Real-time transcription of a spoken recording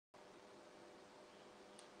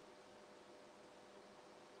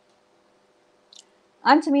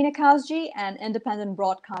I'm Tehmina Kaoosji, an independent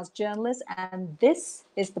broadcast journalist, and this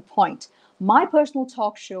is The Point, my personal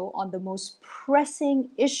talk show on the most pressing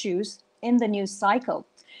issues in the news cycle.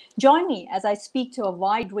 Join me as I speak to a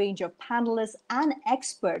wide range of panelists and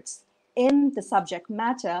experts in the subject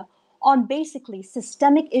matter on basically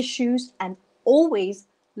systemic issues and always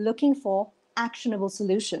looking for actionable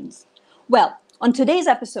solutions. Well, on today's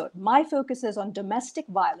episode, my focus is on domestic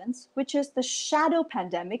violence, which is the shadow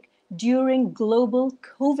pandemic during global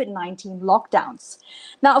COVID-19 lockdowns.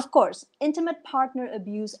 Now, of course, intimate partner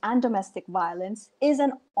abuse and domestic violence is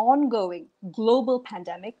an ongoing global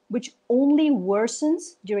pandemic which only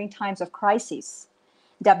worsens during times of crisis.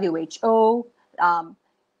 WHO,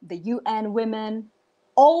 the UN Women,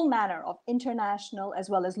 all manner of international as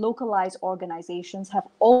well as localized organizations have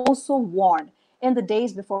also warned in the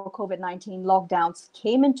days before COVID-19 lockdowns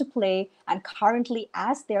came into play and currently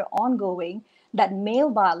as they're ongoing, that male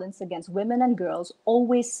violence against women and girls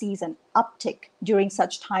always sees an uptick during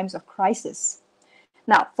such times of crisis.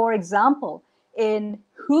 Now, for example, in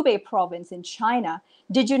Hubei province in China,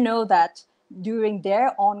 did you know that during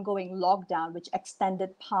their ongoing lockdown, which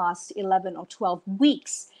extended past 11 or 12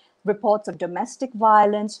 weeks, reports of domestic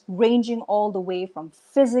violence ranging all the way from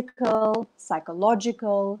physical,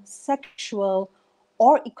 psychological, sexual,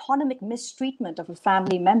 or economic mistreatment of a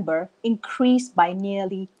family member increased by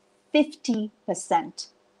nearly 50%.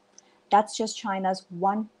 That's just China's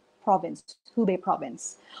one province, Hubei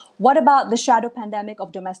province. What about the shadow pandemic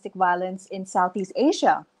of domestic violence in Southeast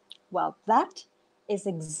Asia? Well, that is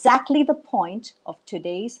exactly the point of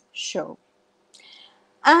today's show.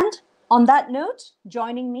 And on that note,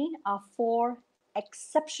 joining me are four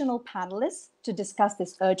exceptional panelists to discuss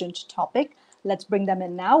this urgent topic. Let's bring them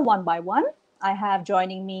in now, one by one. I have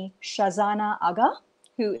joining me Shazana Aga,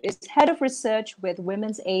 who is Head of Research with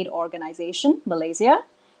Women's Aid Organization, Malaysia.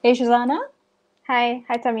 Hey, Shazana. Hi.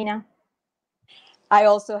 Hi, Tehmina. I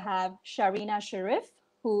also have Sharina Sharif,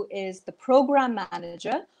 who is the Program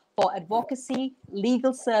Manager for Advocacy,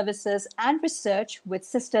 Legal Services and Research with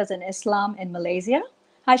Sisters in Islam in Malaysia.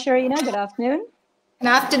 Hi, Sharina. Good afternoon. Good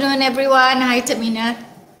afternoon, everyone. Hi, Tehmina.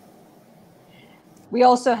 We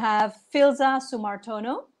also have Filza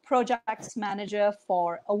Sumartono, Projects Manager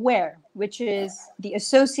for AWARE, which is the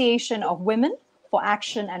Association of Women for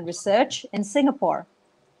Action and Research in Singapore.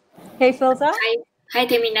 Hey, Filza. Hi,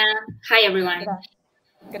 Tehmina. Hi, everyone.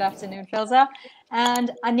 Good afternoon, Filza.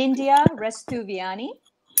 And Anindya Restuviani.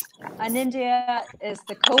 Anindya is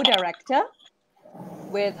the co-director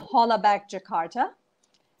with Hollaback Jakarta,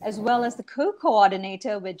 as well as the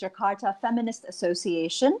co-coordinator with Jakarta Feminist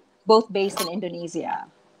Association, both based in Indonesia.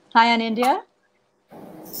 Hi, Anindya.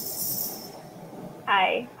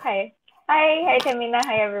 Hi, Tehmina.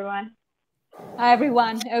 Hi, everyone. Hi,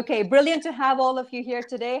 everyone. Okay, brilliant to have all of you here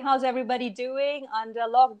today. How's everybody doing under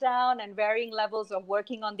lockdown and varying levels of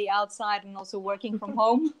working on the outside and also working from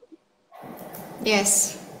home?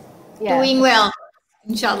 Yes, yeah. Doing well,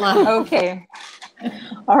 inshallah. Okay,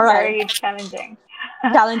 all right. Very challenging.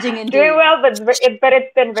 Challenging indeed. Doing well, but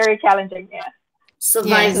it's been very challenging, yeah.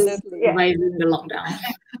 Surviving the lockdown.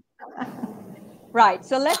 Right,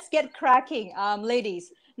 so let's get cracking,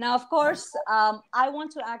 ladies. Now, of course, I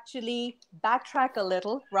want to actually backtrack a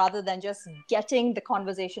little rather than just getting the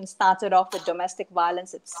conversation started off with domestic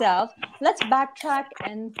violence itself. Let's backtrack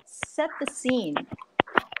and set the scene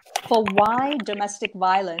for why domestic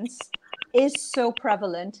violence is so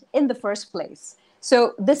prevalent in the first place.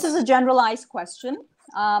 So this is a generalized question.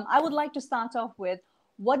 I would like to start off with,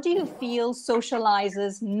 what do you feel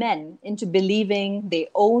socializes men into believing they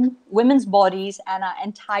own women's bodies and are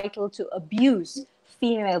entitled to abuse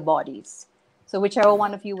female bodies? So whichever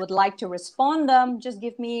one of you would like to respond, just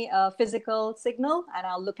give me a physical signal and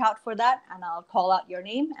I'll look out for that and I'll call out your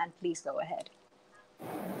name and please go ahead.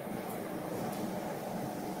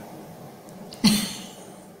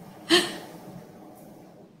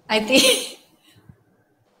 I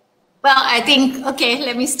think, okay,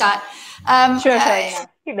 let me start. Sure.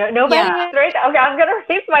 Nobody is right. Okay, I'm going to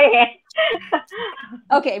raise my hand.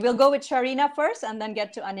 Okay, we'll go with Sharina first and then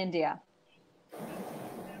get to Anindya.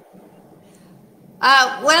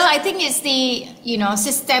 Well, I think it's the,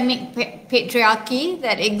 systemic patriarchy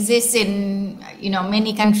that exists in,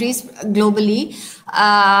 many countries globally.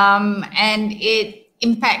 And it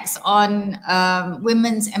impacts on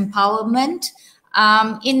women's empowerment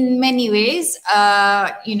in many ways,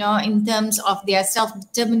 in terms of their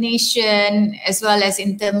self-determination, as well as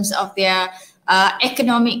in terms of their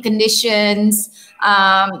economic conditions.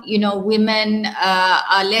 Women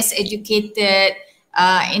are less educated.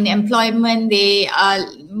 In employment, they are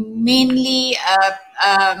mainly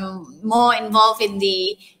more involved in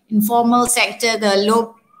the informal sector, the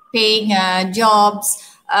low-paying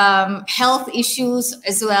jobs, health issues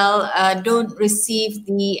as well don't receive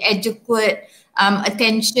the adequate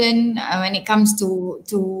attention when it comes to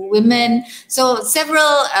women. So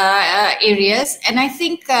several areas, and I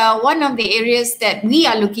think one of the areas that we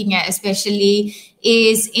are looking at especially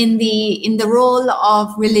is in the role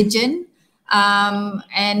of religion.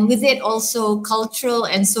 And with it also cultural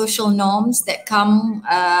and social norms that come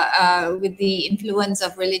with the influence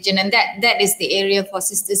of religion, and that is the area for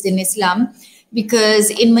Sisters in Islam, because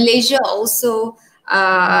in Malaysia also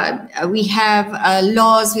we have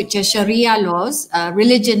laws which are Sharia laws,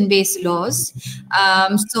 religion-based laws.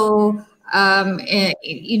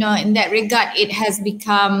 You know, in that regard, it has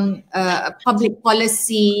become a public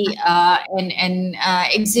policy and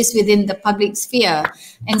exists within the public sphere.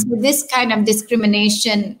 And so this kind of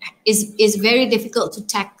discrimination is very difficult to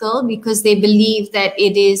tackle because they believe that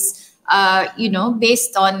it is, you know,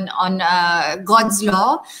 based on God's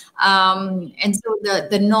law. And so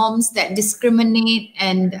the norms that discriminate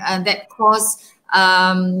and that cause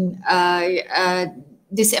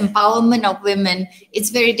disempowerment of women, it's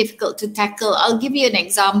very difficult to tackle. I'll give you an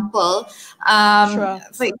example. Sure.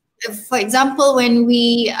 For example, when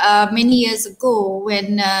we, many years ago,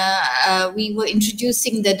 when we were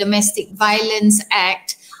introducing the Domestic Violence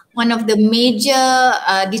Act, one of the major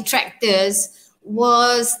detractors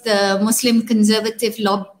was the Muslim conservative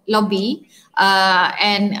lobby.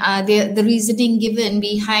 And the reasoning given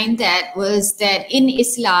behind that was that in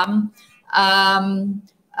Islam,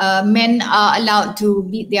 men are allowed to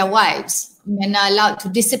beat their wives. Men are allowed to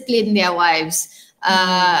discipline their wives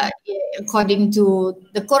according to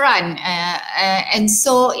the Quran. And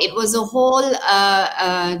so it was a whole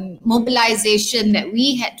mobilization that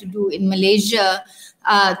we had to do in Malaysia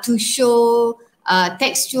to show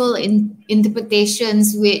textual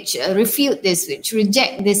interpretations which refute this, which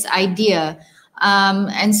reject this idea.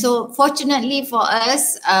 And so fortunately for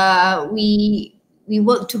us, we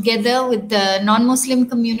worked together with the non-Muslim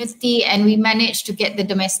community and we managed to get the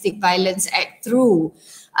Domestic Violence Act through.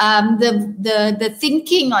 The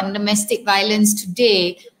thinking on domestic violence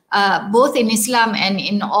today, both in Islam and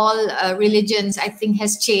in all religions, I think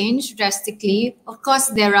has changed drastically. Of course,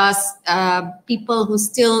 there are people who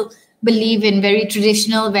still believe in very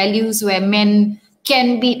traditional values where men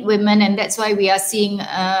can beat women, and that's why we are seeing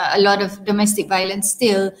a lot of domestic violence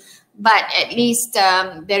still. But at least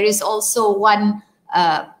there is also one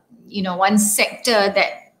sector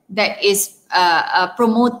that is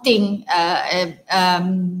promoting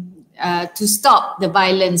to stop the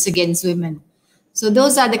violence against women. So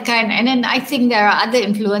those are the kind, and then I think there are other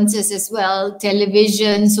influences as well,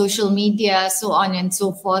 television, social media, so on and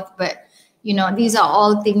so forth. But you know, these are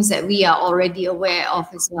all things that we are already aware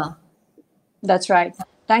of as well. That's right.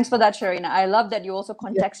 Thanks for that, Sharina. I love that you also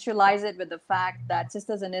contextualize it with the fact that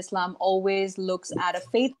Sisters in Islam always looks at a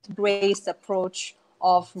faith-based approach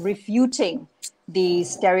of refuting the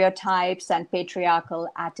stereotypes and patriarchal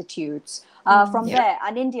attitudes. From there,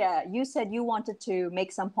 Anindya, you said you wanted to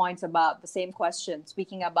make some points about the same question,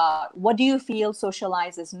 speaking about what do you feel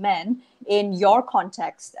socializes men in your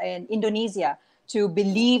context in Indonesia to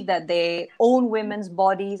believe that they own women's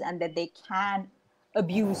bodies and that they can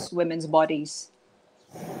abuse women's bodies?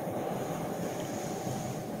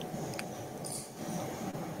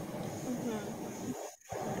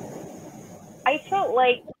 I felt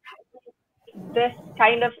like this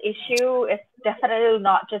kind of issue is definitely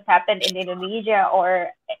not just happened in Indonesia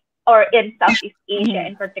or in Southeast Asia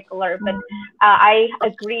in particular, but I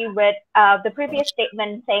agree with the previous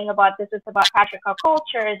statement saying about this is about patriarchal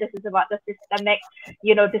culture, this is about the systemic,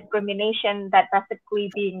 discrimination that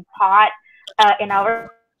basically being taught in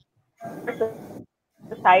our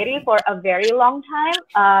society for a very long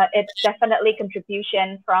time. It's definitely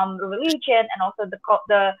contribution from religion and also the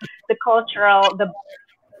cultural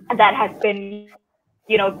that has been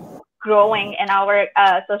growing in our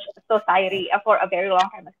society for a very long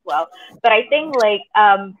time as well. But I think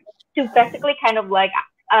to basically kind of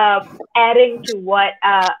adding to what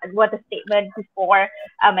the statement before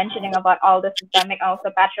mentioning about all the systemic and also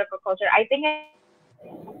patriarchal culture, I think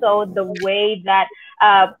so the way that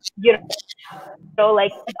a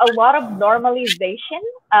lot of normalization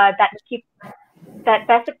that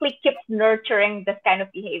basically keeps nurturing this kind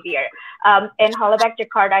of behavior. In Holleback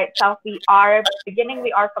Jakarta itself, we are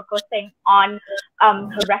focusing on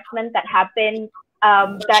harassment that happen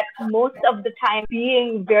that most of the time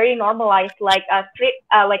being very normalized, like a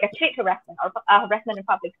street harassment or harassment in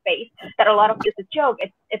public space. That a lot of it's a joke.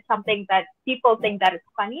 It's something that people think that is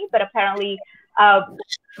funny, but apparently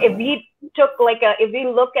if we if we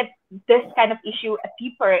look at this kind of issue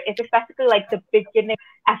deeper, it's basically like the beginning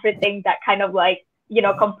of everything that kind of like,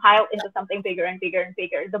 compiled into something bigger and bigger and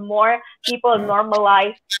bigger. The more people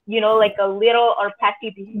normalize, like a little or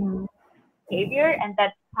petty behavior, and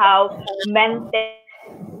that's how men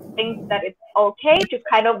think that it's okay to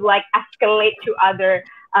kind of like escalate to other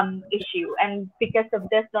issue. And because of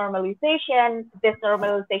this normalization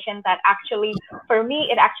that actually, for me,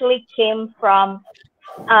 it actually came from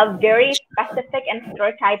a very specific and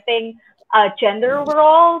stereotyping gender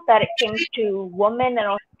role that it came to women, and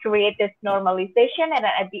also create this normalization. And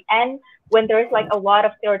at the end, when there's like a lot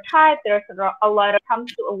of stereotypes, there's a lot of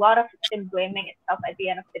comes to a lot of victim blaming itself at the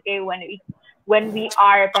end of the day, when we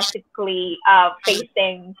are basically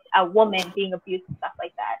facing a woman being abused and stuff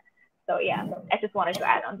like that. So yeah, I just wanted to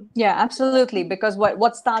add on. Yeah, absolutely. Because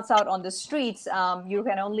what starts out on the streets, you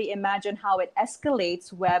can only imagine how it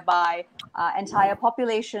escalates, whereby entire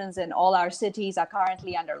populations in all our cities are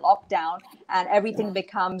currently under lockdown, and everything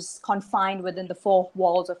becomes confined within the four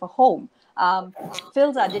walls of a home.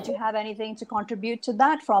 Filza, did you have anything to contribute to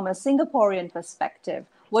that from a Singaporean perspective?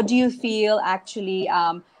 What do you feel actually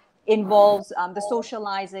involves the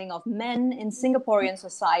socializing of men in Singaporean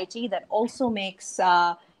society that also makes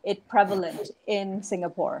it prevalent in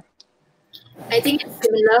Singapore? I think it's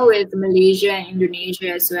similar with Malaysia and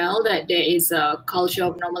Indonesia as well, that there is a culture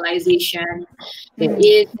of normalization. There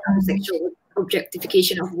is sexual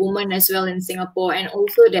objectification of women as well in Singapore, and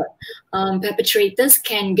also that perpetrators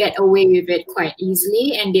can get away with it quite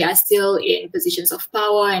easily, and they are still in positions of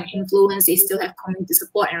power and influence. They still have community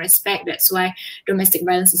support and respect. That's why domestic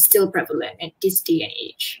violence is still prevalent at this day and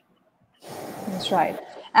age. That's right.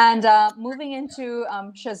 And moving into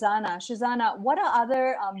Shazana. Shazana, what are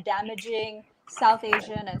other damaging South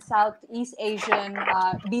Asian and Southeast Asian,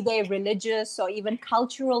 be they religious or even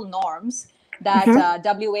cultural norms that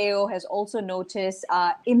WAO has also noticed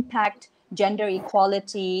impact gender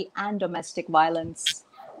equality and domestic violence?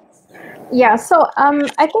 Yeah, so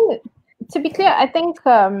I think, to be clear, I think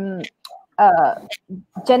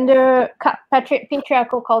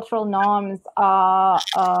patriarchal cultural norms are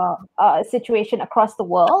a situation across the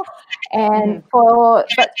world, and for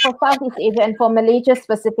Southeast Asia and for Malaysia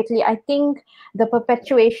specifically, I think the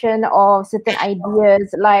perpetuation of certain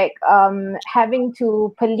ideas like having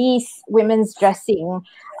to police women's dressing,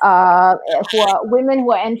 women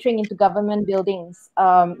who are entering into government buildings,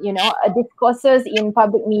 discourses in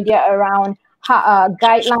public media around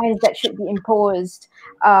guidelines that should be imposed,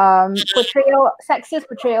 sexist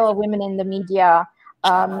portrayal of women in the media,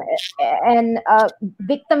 and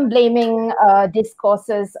victim blaming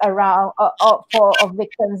discourses around of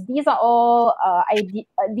victims. These are all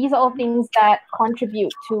things that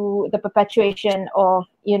contribute to the perpetuation of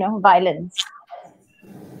violence.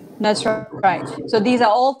 That's right. So these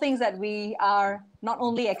are all things that we are not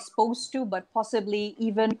only exposed to, but possibly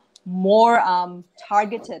even more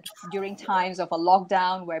targeted during times of a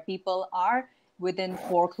lockdown where people are within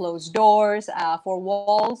four closed doors, four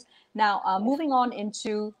walls. Now, moving on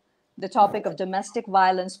into the topic of domestic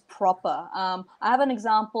violence proper. I have an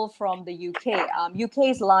example from the UK.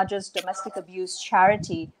 UK's largest domestic abuse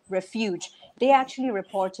charity, Refuge, they actually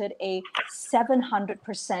reported a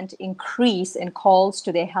 700% increase in calls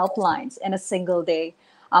to their helplines in a single day.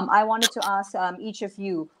 I wanted to ask each of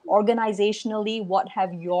you, organizationally, what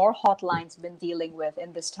have your hotlines been dealing with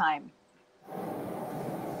in this time?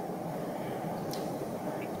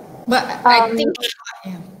 But I think,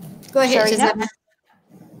 go ahead, Shazana.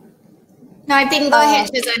 No, I think go ahead,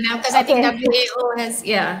 Shazana, because I think WAO has,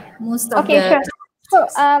 most of the... Sure. So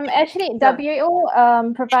actually,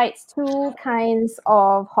 WAO provides two kinds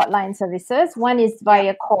of hotline services. One is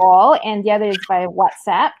via call and the other is via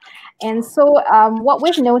WhatsApp. And so what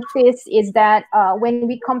we've noticed is that when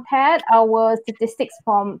we compared our statistics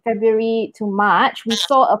from February to March, we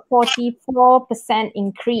saw a 44%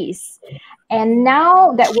 increase. And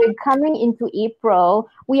now that we're coming into April,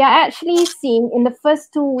 we are actually seeing in the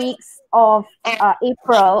first 2 weeks of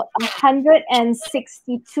April,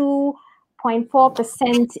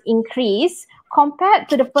 162.4% increase compared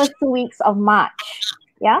to the first 2 weeks of March.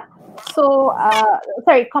 Yeah. So,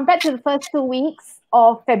 compared to the first 2 weeks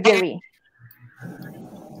of February.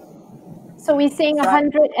 So we're seeing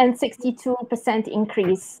 162%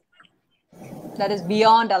 increase. That is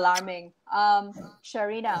beyond alarming.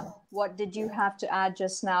 Sharina, what did you have to add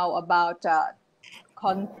just now about at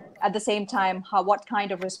the same time, what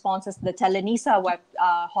kind of responses the Telenisa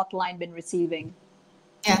hotline been receiving?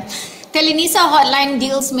 Yeah, Telenisa hotline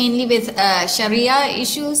deals mainly with Sharia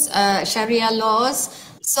issues, Sharia laws,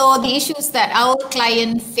 So the issues that our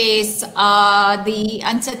client face are the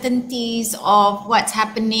uncertainties of what's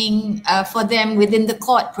happening for them within the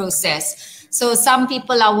court process. So some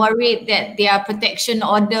people are worried that their protection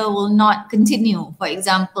order will not continue, for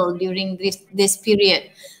example, during this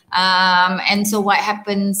period. And so what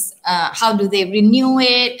happens, how do they renew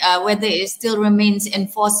it, whether it still remains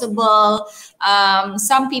enforceable.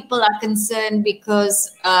 Some people are concerned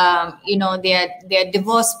because, their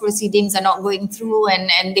divorce proceedings are not going through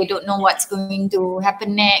and they don't know what's going to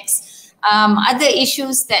happen next. Other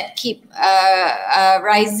issues that keep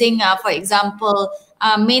rising are, for example,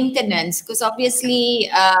 maintenance, because obviously,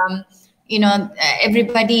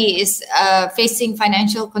 everybody is facing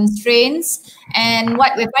financial constraints. And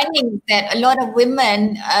what we're finding is that a lot of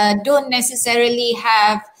women don't necessarily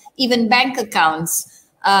have even bank accounts,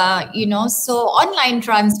 so online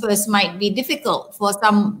transfers might be difficult for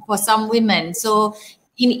some women. So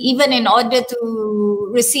even in order to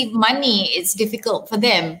receive money, it's difficult for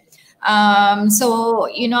them. These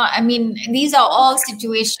are all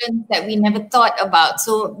situations that we never thought about.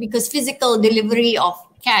 So because physical delivery of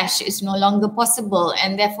cash is no longer possible,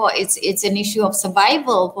 and therefore it's an issue of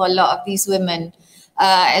survival for a lot of these women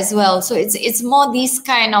as well. So it's more these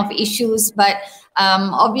kind of issues, but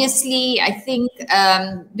obviously I think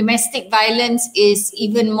domestic violence is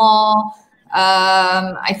even more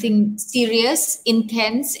serious,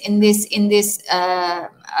 intense in this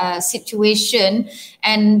situation.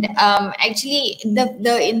 And actually in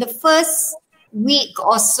the first week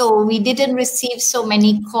or so, we didn't receive so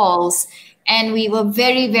many calls. And we were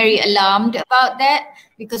very, very alarmed about that,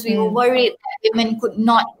 because we were worried that women could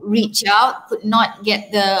not reach out, could not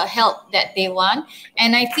get the help that they want.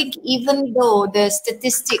 And I think even though the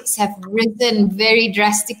statistics have risen very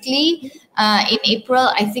drastically in April,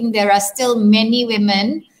 I think there are still many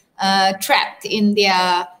women trapped in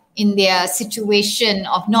their situation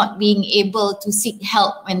of not being able to seek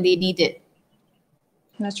help when they need it.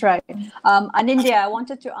 That's right. Anindya, I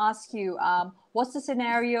wanted to ask you, what's the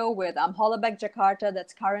scenario with Holabek Jakarta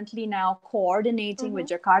that's currently now coordinating with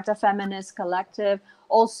Jakarta Feminist Collective,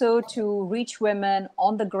 also to reach women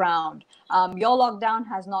on the ground? Your lockdown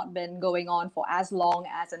has not been going on for as long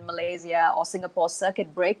as in Malaysia or Singapore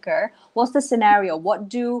circuit breaker. What's the scenario? What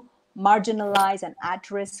do marginalized and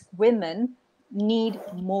at-risk women need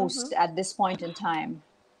most at this point in time?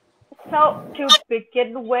 So to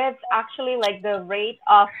begin with, actually, like the rate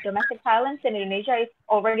of domestic violence in Indonesia is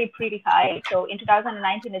already pretty high. So in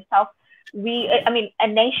 2019 itself,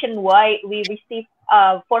 nationwide, we received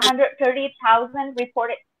 430,000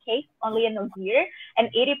 reported cases only in a year, and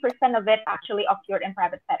 80% of it actually occurred in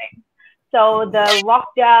private settings. So the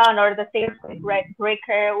lockdown or the circuit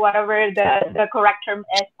breaker, whatever the correct term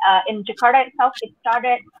is, in Jakarta itself,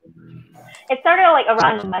 it started like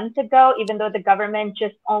around a month ago, even though the government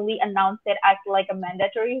just only announced it as like a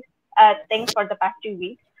mandatory thing for the past 2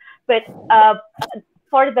 weeks. But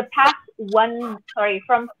for the past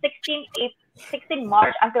from 16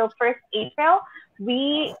 March until 1st April,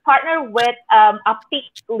 we partner with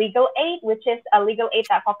Upsurge Legal Aid, which is a legal aid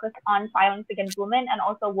that focuses on violence against women and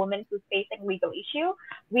also women who's facing legal issue.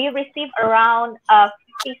 We received around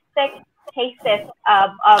 56 cases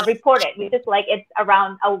reported, which is like it's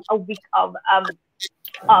around a week of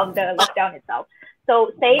the lockdown itself.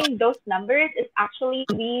 So saying those numbers is actually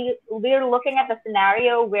we're looking at the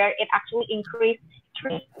scenario where it actually increased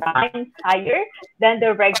 3 times higher than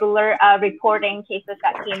the regular reporting cases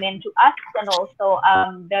that came in to us, and also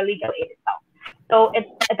the legal aid itself. So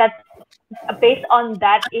that's based on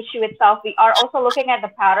that issue itself. We are also looking at the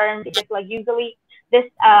pattern, because like usually this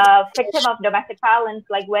victim of domestic violence,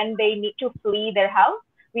 like when they need to flee their house,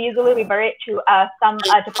 we usually refer it to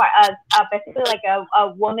basically like a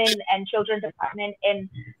woman and children department in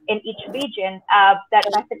each region that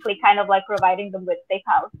basically kind of like providing them with safe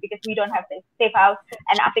house, because we don't have safe house,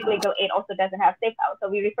 and Upsurge Legal Aid also doesn't have safe house. So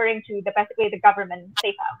we're referring to basically the government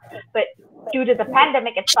safe house. But due to the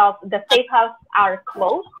pandemic itself, the safe house are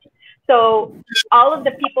closed. So all of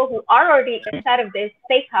the people who are already inside of this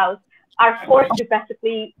safe house are forced to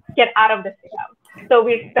basically get out of the safe house. So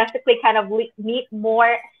we basically kind of need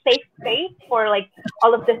more safe space for like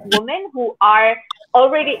all of these women who are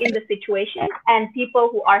already in the situation, and people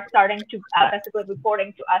who are starting to basically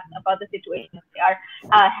reporting to us about the situation they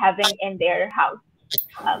are having in their house.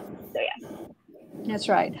 So yeah. That's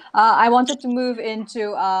right. I wanted to move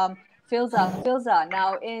into Filza,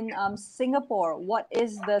 now in Singapore, what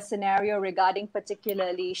is the scenario regarding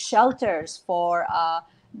particularly shelters for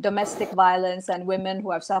domestic violence and women who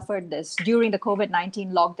have suffered this during the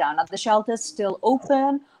COVID-19 lockdown? Are the shelters still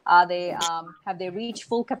open? Are they have they reached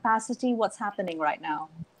full capacity? What's happening right now?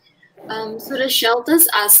 So the shelters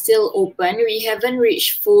are still open. We haven't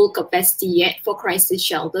reached full capacity yet for crisis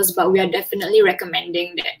shelters, but we are definitely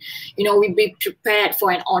recommending that, we be prepared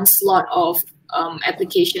for an onslaught of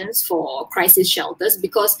applications for crisis shelters,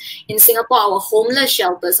 because in Singapore, our homeless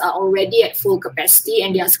shelters are already at full capacity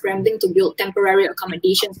and they are scrambling to build temporary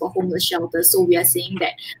accommodations for homeless shelters. So we are saying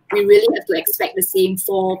that we really have to expect the same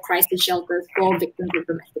for crisis shelters for victims of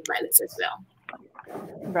domestic violence as well.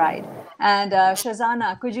 Right. And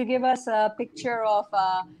Shazana, could you give us a picture of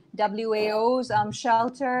WAO's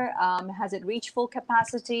shelter? Has it reached full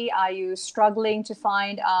capacity? Are you struggling to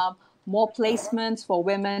find more placements for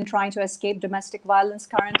women trying to escape domestic violence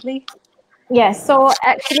currently? Yes, so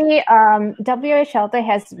actually, WA shelter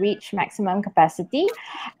has reached maximum capacity,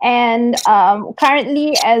 and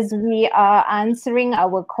currently, as we are answering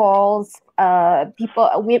our calls,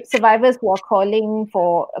 survivors who are calling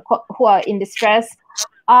who are in distress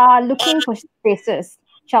are looking for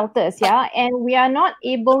shelters, yeah, and we are not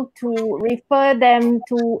able to refer them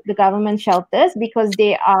to the government shelters because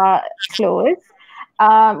they are closed.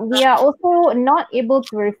 We are also not able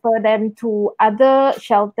to refer them to other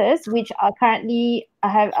shelters which are currently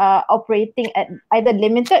operating at either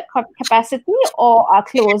limited capacity or are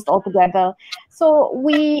closed altogether. So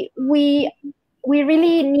we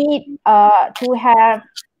really need to have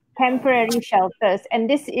temporary shelters, and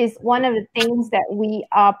this is one of the things that we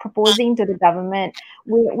are proposing to the government.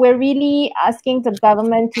 We're really asking the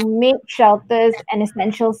government to make shelters an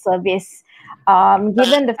essential service,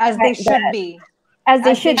 given the as fact they should that, be. as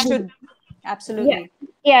they should be. Absolutely.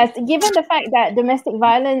 Yes, given the fact that domestic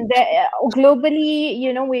violence globally,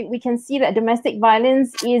 we can see that domestic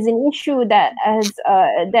violence is an issue that has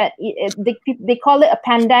they call it a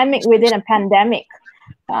pandemic within a pandemic.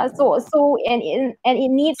 And it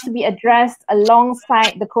needs to be addressed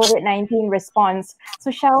alongside the COVID-19 response. So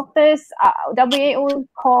shelters, WAO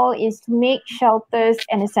call is to make shelters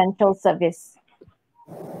an essential service.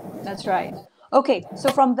 That's right. Okay, so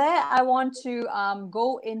from there, I want to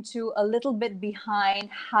go into a little bit behind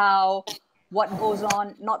what goes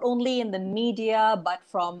on, not only in the media, but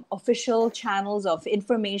from official channels of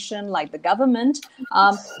information like the government,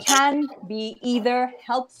 can be either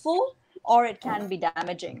helpful or it can be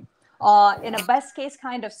damaging. In a best case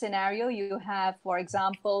kind of scenario, you have, for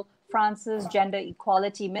example, France's Gender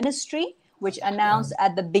Equality Ministry, which announced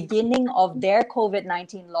at the beginning of their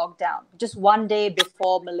COVID-19 lockdown, just one day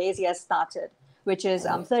before Malaysia started, which is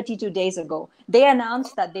 32 days ago. They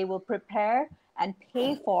announced that they will prepare and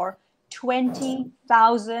pay for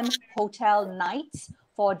 20,000 hotel nights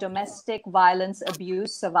for domestic violence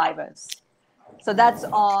abuse survivors. So that's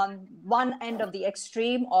on one end of the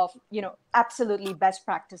extreme of, absolutely best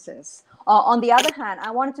practices. On the other hand, I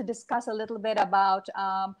wanted to discuss a little bit about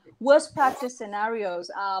worst practice scenarios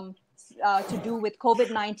to do with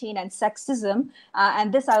COVID-19 and sexism.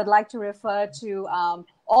 And this I would like to refer to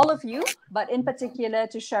all of you, but in particular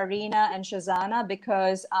to Sharina and Shazana,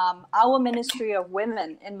 because our Ministry of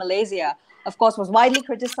Women in Malaysia, of course, was widely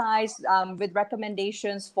criticized with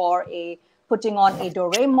recommendations for putting on a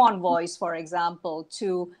Doraemon voice, for example,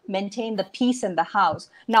 to maintain the peace in the house.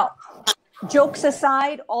 Now, jokes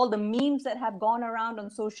aside, all the memes that have gone around on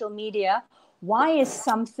social media, why is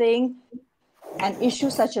an issue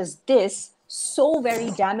such as this so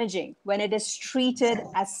very damaging when it is treated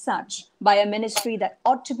as such by a ministry that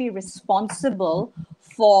ought to be responsible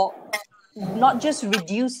for not just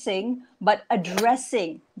reducing, but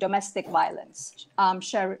addressing domestic violence?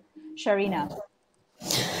 Sharina.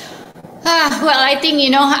 Well, I think,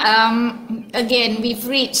 again, we've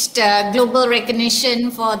reached global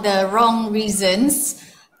recognition for the wrong reasons.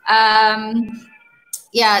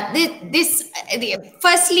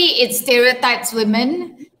 Firstly, it stereotypes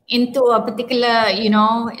women into a particular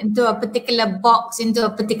box, into a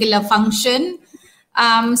particular function.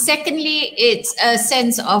 Secondly, it's a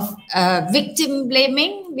sense of victim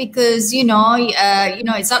blaming, because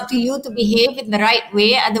it's up to you to behave in the right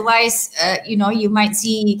way. Otherwise, you might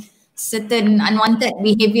see certain unwanted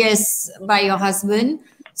behaviors by your husband.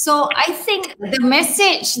 So I think the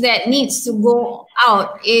message that needs to go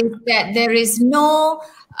out is that there is no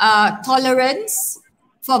tolerance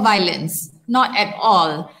for violence, not at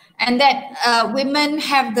all, and that women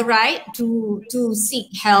have the right to seek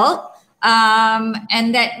help,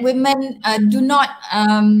 and that women do not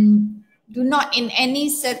in any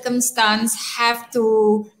circumstance have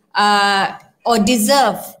to or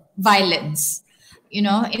deserve violence,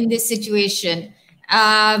 in this situation.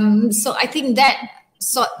 So I think that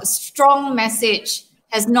strong message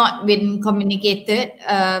has not been communicated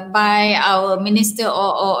by our minister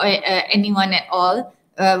or anyone at all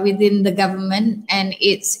within the government, and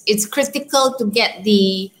it's critical to get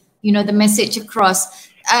the the message across.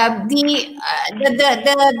 The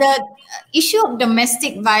issue of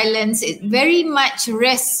domestic violence, it very much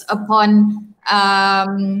rests upon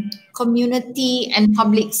community and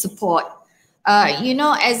public support.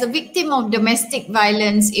 As a victim of domestic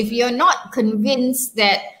violence, if you're not convinced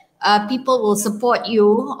that people will support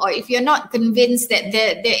you, or if you're not convinced that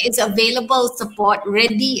there is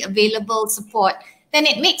ready available support, then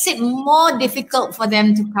it makes it more difficult for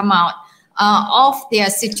them to come out of their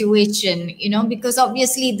situation, because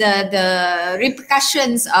obviously the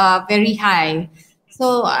repercussions are very high.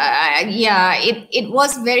 So it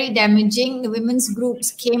was very damaging. The women's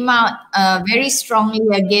groups came out very strongly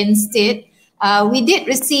against it. We did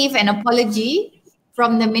receive an apology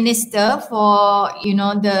from the minister for,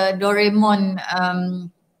 the Doraemon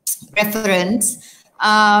reference.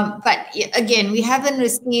 But again, we haven't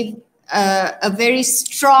received a very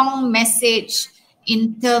strong message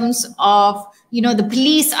in terms of, the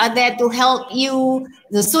police are there to help you,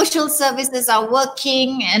 the social services are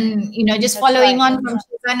working, and, just following on from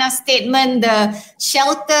Shazana's statement, the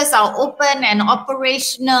shelters are open and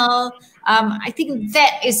operational. I think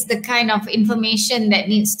that is the kind of information that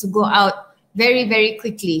needs to go out very, very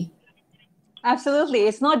quickly. Absolutely.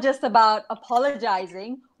 It's not just about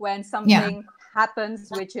apologizing when something happens,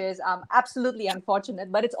 which is absolutely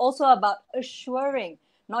unfortunate, but it's also about assuring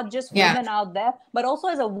not just women out there, but also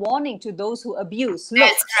as a warning to those who abuse.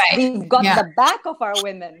 Look, we've got the back of our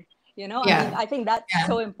women, I think that's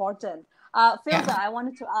so important. Filza, I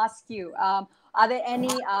wanted to ask you, are there any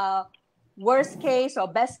worst case or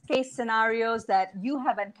best case scenarios that you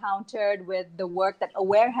have encountered with the work that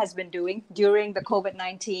AWARE has been doing during the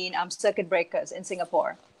COVID-19 circuit breakers in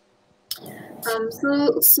Singapore?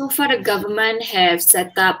 So far the government have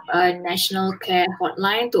set up a national care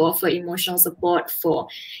hotline to offer emotional support for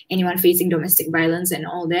anyone facing domestic violence and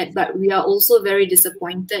all that. But we are also very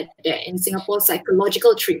disappointed that in Singapore,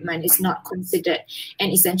 psychological treatment is not considered an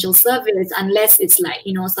essential service unless it's like,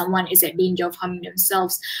 someone is at danger of harming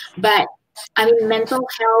themselves. But I mean, mental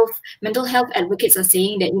health advocates are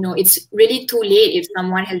saying that, it's really too late if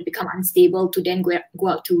someone has become unstable to then go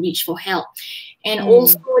out to reach for help. And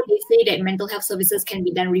also they say that mental health services can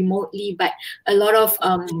be done remotely, but a lot of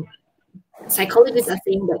psychologists are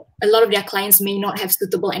saying that a lot of their clients may not have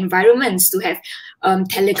suitable environments to have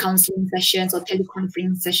telecounseling sessions or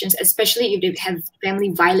teleconference sessions, especially if they have family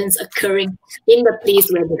violence occurring in the place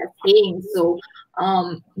where they are staying. So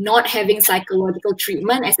not having psychological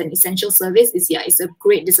treatment as an essential service is a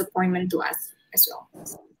great disappointment to us as well.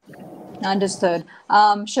 Understood.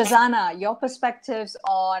 Shazana, your perspectives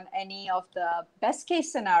on any of the best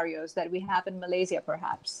case scenarios that we have in Malaysia,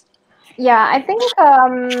 perhaps? Yeah, I think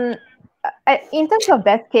in terms of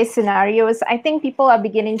best case scenarios, I think people are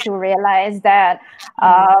beginning to realize that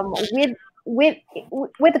with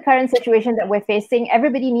the current situation that we're facing,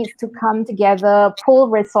 everybody needs to come together, pool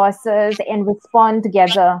resources, and respond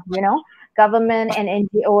together, government and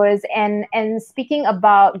NGOs. And speaking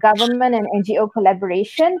about government and NGO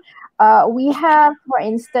collaboration, we have, for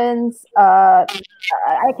instance, I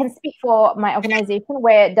can speak for my organization,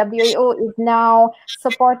 where WAO is now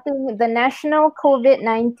supporting the National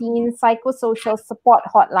COVID-19 Psychosocial Support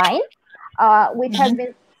Hotline, which has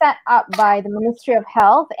been set up by the Ministry of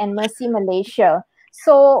Health and Mercy Malaysia.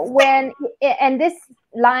 So this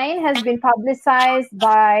line has been publicized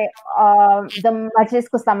by the Majlis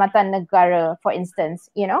Keselamatan Negara, for instance,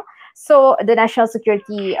 so the National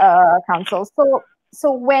Security Council.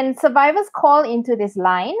 So when survivors call into this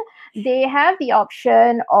line, they have the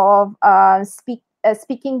option of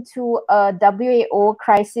speaking to a WAO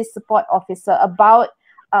crisis support officer about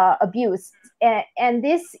abuse. And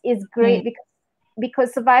this is great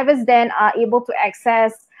because survivors then are able to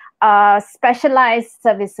access specialized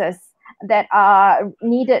services that are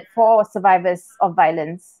needed for survivors of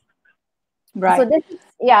violence. Right.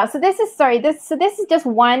 So this is just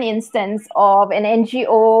one instance of an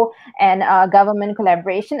NGO and government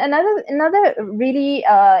collaboration. Another really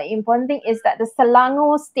important thing is that the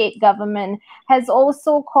Selangor state government has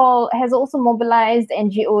also mobilized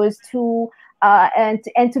NGOs to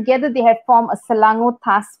and together they have formed a Selangor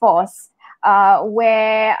task force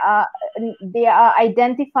where they are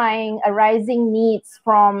identifying arising needs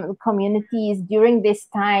from communities during this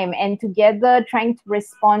time and together trying to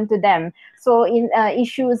respond to them. So in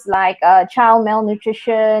issues like child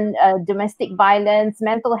malnutrition, domestic violence,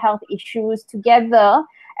 mental health issues, together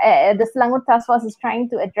the Selangor Task Force is trying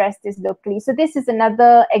to address this locally. So this is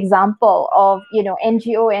another example of, you know,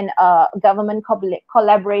 NGO and government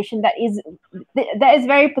collaboration that is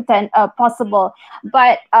very possible.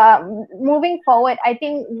 But moving forward, I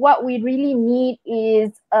think what we really need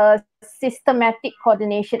is a systematic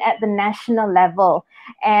coordination at the national level.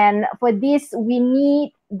 And for this, we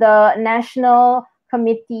need the National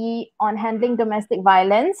Committee on Handling Domestic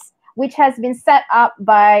Violence, which has been set up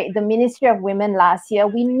by the Ministry of Women last year.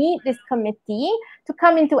 We need this committee to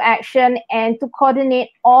come into action and to coordinate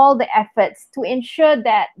all the efforts to ensure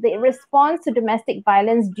that the response to domestic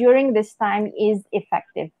violence during this time is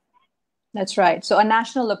effective. That's right. So a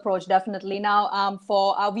national approach, definitely. Now,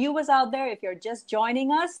 for our viewers out there, if you're just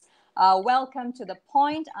joining us, welcome to The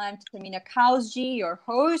Point. I'm Tehmina Kaoosji, your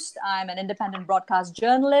host. I'm an independent broadcast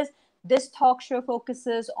journalist. This talk show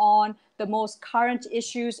focuses on the most current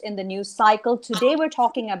issues in the news cycle. Today, we're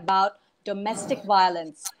talking about domestic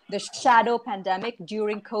violence, the shadow pandemic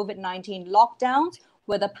during COVID-19 lockdowns,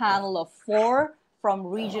 with a panel of 4 from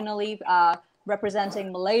regionally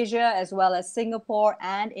representing Malaysia, as well as Singapore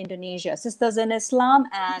and Indonesia. Sisters in Islam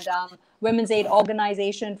and Women's Aid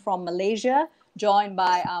Organization from Malaysia, joined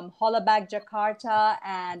by Holabag Jakarta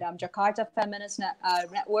and Jakarta Feminist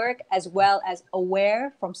Network, as well as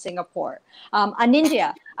Aware from Singapore.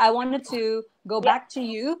 Anindya, I wanted to go back to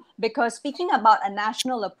you, because speaking about a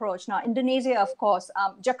national approach, now Indonesia, of course,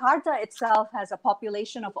 Jakarta itself has a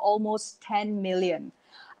population of almost 10 million.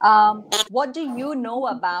 What do you know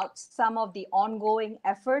about some of the ongoing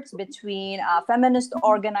efforts between feminist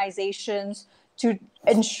organizations to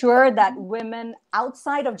ensure that women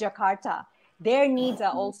outside of Jakarta, their needs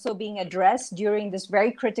are also being addressed during this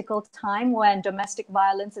very critical time when domestic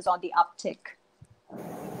violence is on the uptick?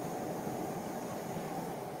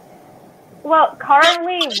 Well,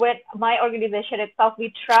 currently with my organization itself,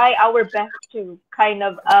 we try our best to kind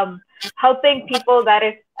of helping people that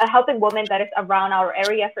is helping women that is around our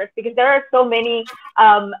area first, because there are so many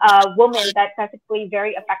women that basically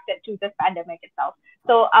very affected to this pandemic itself.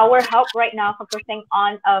 So our help right now focusing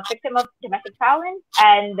on victim of domestic violence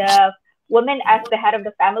and women as the head of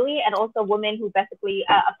the family, and also women who basically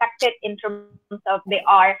affected in terms of they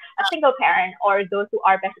are a single parent or those who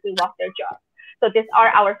are basically lost their jobs. So these are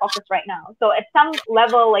our focus right now. So at some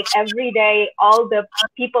level, like every day, all the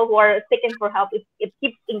people who are seeking for help, it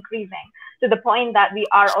keeps increasing to the point that we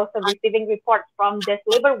are also receiving reports from this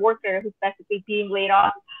labor worker who's basically being laid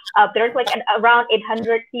off. There's like around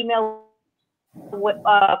 800 female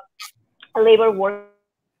labor workers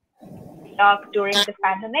during this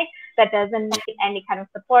pandemic that doesn't need any kind of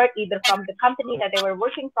support, either from the company that they were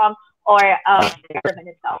working from or the government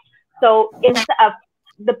itself. So it's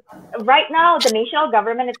right now, the national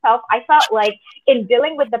government itself, I felt like in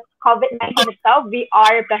dealing with the COVID-19 itself, we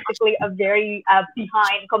are basically a very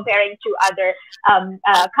behind comparing to other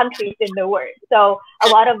countries in the world. So a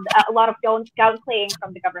lot of downplaying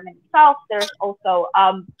from the government itself. There's also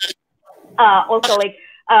like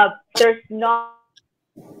there's not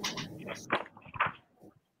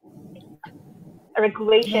a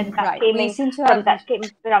regulation that came from that came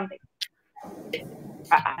from.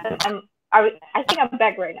 I think I'm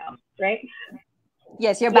back right now, right?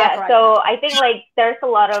 Yes, you're back. Yeah, so I think like there's a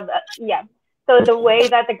lot of So the way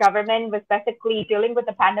that the government was basically dealing with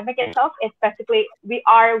the pandemic itself is basically we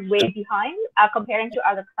are way behind comparing to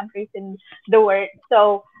other countries in the world.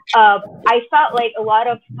 So I felt like a lot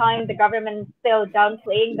of time the government is still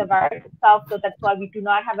downplaying the virus itself. So that's why we do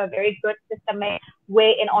not have a very good systemic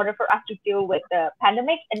way in order for us to deal with the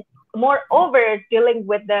pandemic. And moreover, dealing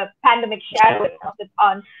with the pandemic shadow itself is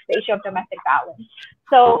on the issue of domestic violence.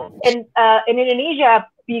 So in Indonesia,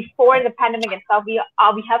 before the pandemic itself, we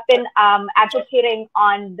have been advocating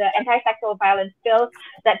on the anti-sexual violence bill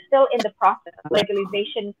that's still in the process of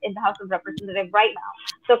legalization in the House of Representatives right now.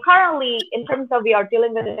 So currently, in terms of we are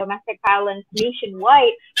dealing with domestic violence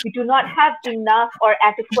nationwide, we do not have enough or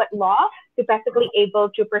adequate law to basically able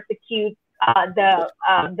to prosecute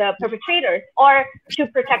the perpetrators or to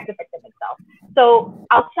protect the victim itself. So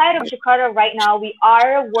outside of Jakarta right now, we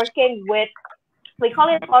are working with, we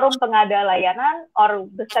call it Forum Pengada Layanan, or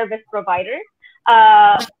the service provider.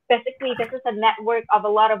 Basically, this is a network of a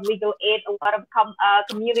lot of legal aid, a lot of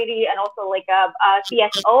community, and also like a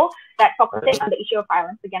CSO that focuses on the issue of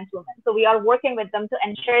violence against women. So we are working with them to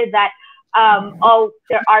ensure that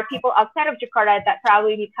there are people outside of Jakarta that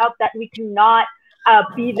probably need help that we cannot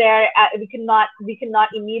be there. We cannot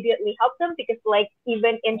immediately help them, because like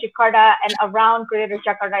even in Jakarta and around Greater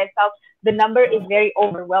Jakarta itself, the number is very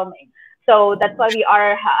overwhelming. So that's why we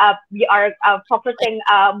are focusing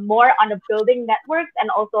more on the building networks, and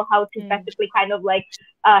also how to effectively kind of like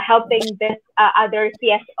helping this other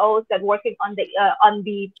CSOs that working on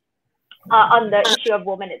the issue of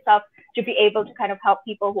women itself, to be able to kind of help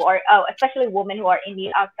people who are, especially women who are in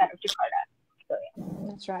need outside of Jakarta. So, yeah.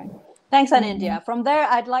 That's right. Thanks, Anindya. From there,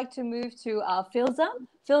 I'd like to move to Filza.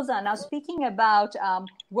 Filza, now speaking about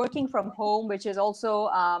working from home, which is also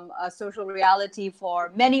a social reality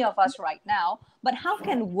for many of us right now, but how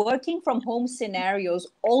can working from home scenarios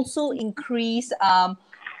also increase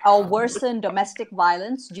or worsen domestic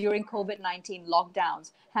violence during COVID-19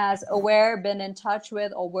 lockdowns? Has AWARE been in touch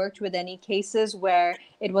with or worked with any cases where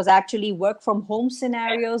it was actually work from home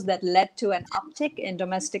scenarios that led to an uptick in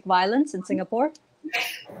domestic violence in Singapore?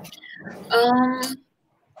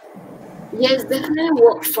 Yes, definitely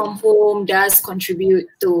work from home does contribute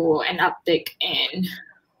to an uptick in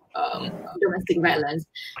domestic violence,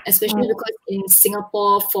 especially because in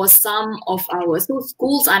Singapore, for some of our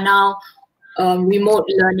schools are now remote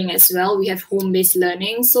learning as well. We have home-based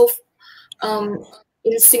learning. So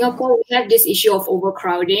in Singapore, we have this issue of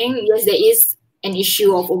overcrowding. Yes, there is an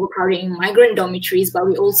issue of overcrowding in migrant dormitories, but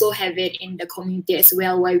we also have it in the community as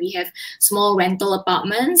well, where we have small rental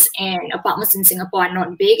apartments, and apartments in Singapore are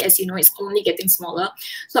not big. As you know, it's only getting smaller.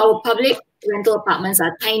 So our public rental apartments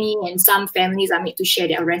are tiny, and some families are made to share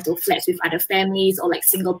their rental flats with other families, or like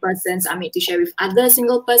single persons are made to share with other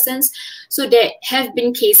single persons. So there have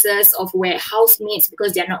been cases of where housemates,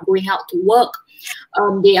 because they're not going out to work,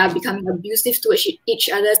 they are becoming abusive towards each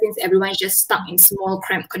other, since everyone is just stuck in small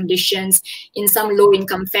cramped conditions. In some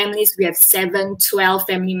low-income families, we have 7, 12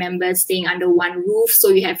 family members staying under one roof. So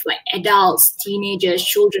you have like adults, teenagers,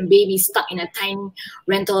 children, babies stuck in a tiny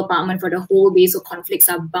rental apartment for the whole day. So conflicts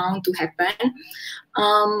are bound to happen.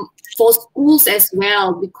 For schools as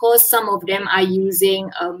well, because some of them are using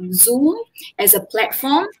Zoom as a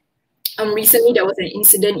platform. Recently, there was an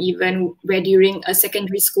incident even where during a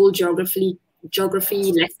secondary school geography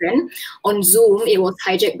lesson on Zoom, it was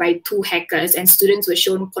hijacked by 2 hackers, and students were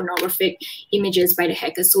shown pornographic images by the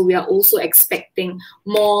hackers. So we are also expecting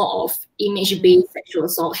more of image-based sexual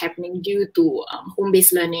assault happening due to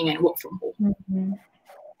home-based learning and work from home.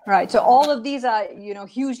 Right. So all of these are,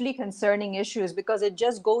 hugely concerning issues, because it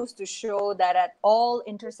just goes to show that at all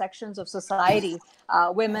intersections of society,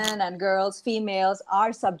 women and girls, females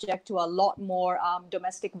are subject to a lot more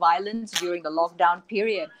domestic violence during the lockdown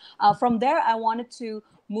period. From there, I wanted to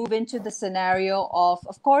move into the scenario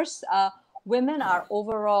of course, women are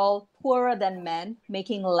overall poorer than men,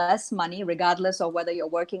 making less money, regardless of whether you're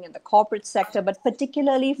working in the corporate sector, but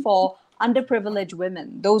particularly for underprivileged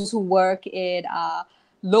women, those who work in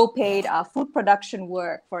low-paid food production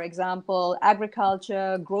work, for example,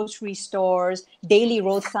 agriculture, grocery stores, daily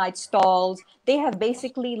roadside stalls. They have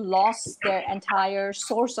basically lost their entire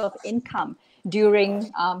source of income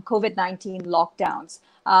during COVID-19 lockdowns.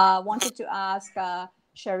 Wanted to ask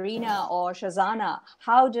Sharina or Shazana,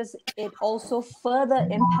 how does it also further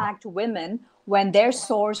impact women when their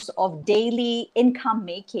source of daily income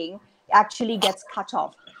making actually gets cut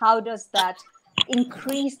off? How does that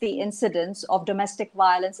increase the incidence of domestic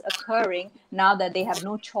violence occurring now that they have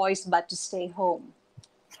no choice but to stay home?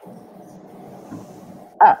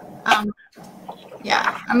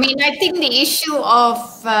 Yeah, I mean, I think the issue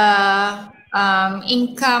of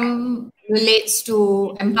income relates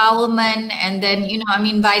to empowerment, and then,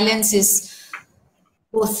 violence is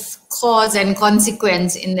both cause and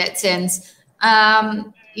consequence in that sense.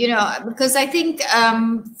 Because I think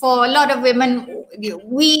for a lot of women,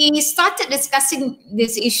 we started discussing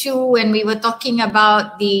this issue when we were talking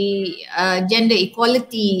about the gender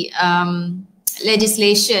equality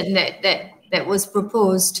legislation that was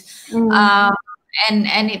proposed.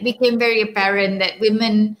 And it became very apparent that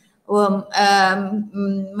women were,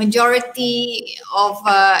 majority of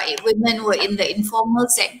women were in the informal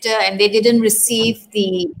sector, and they didn't receive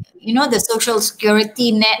the social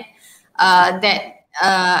security net that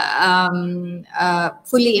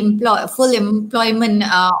full employment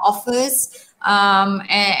offers,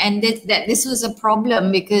 and that this was a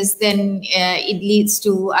problem, because then it leads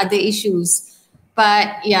to other issues.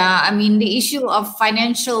 But yeah, I mean, the issue of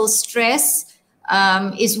financial stress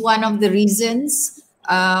is one of the reasons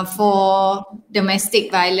for domestic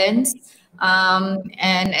violence.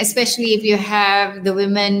 And especially if you have the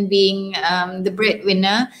women being the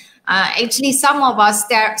breadwinner. Actually, some of our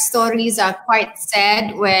stories are quite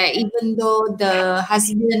sad, where even though the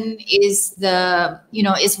husband is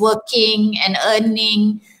is working and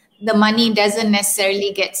earning, the money doesn't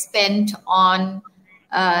necessarily get spent on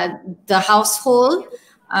the household.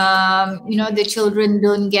 the children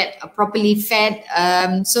don't get properly fed.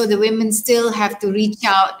 So the women still have to reach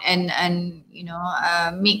out and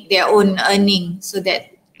make their own earning so that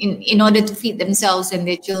in order to feed themselves and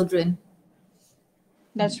their children.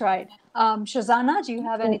 That's right. Shazana, do you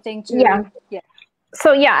have anything to? Yeah.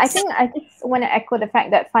 So yeah, I think I just want to echo the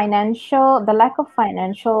fact that the lack of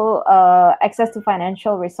financial access to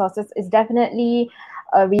financial resources is definitely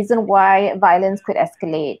a reason why violence could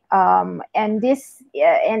escalate. And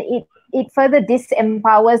it further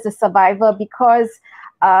disempowers the survivor because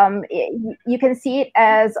you can see it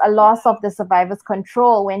as a loss of the survivor's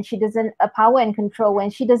control when she doesn't power and control when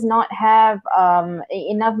she does not have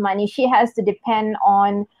enough money. She has to depend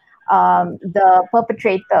on the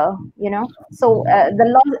perpetrator, so the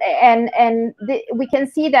loss we can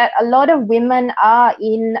see that a lot of women are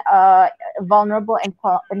in vulnerable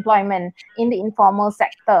employment in the informal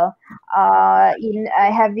sector, in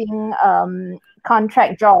having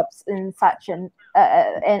contract jobs and such and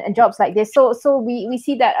jobs like this. So we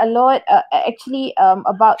see that a lot, actually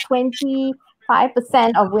about 25%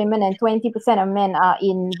 of women and 20% of men are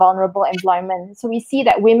in vulnerable employment. So we see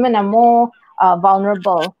that women are more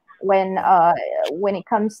vulnerable when it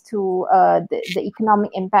comes to the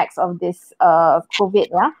economic impacts of this COVID.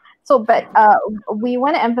 Yeah. So, but we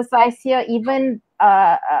want to emphasize here even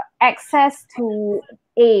access to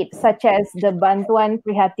aid such as the Bantuan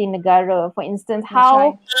Prihatin Negara, for instance.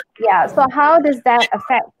 How does that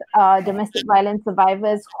affect domestic violence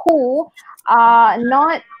survivors who are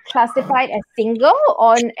not classified as single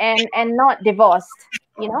and not divorced?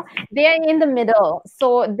 They are in the middle,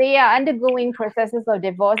 so they are undergoing processes of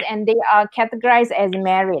divorce and they are categorized as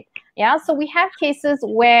married. Yeah, so we have cases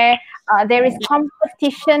where there is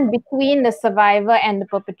competition between the survivor and the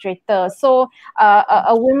perpetrator. So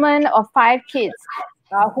a woman of 5 kids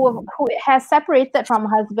who has separated from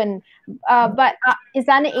her husband but is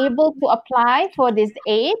unable to apply for this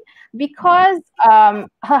aid because her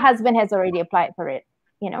husband has already applied for it,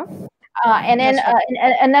 and then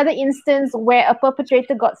another instance where a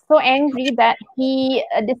perpetrator got so angry that he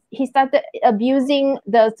started abusing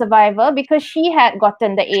the survivor because she had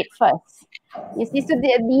gotten the aid first. You see, so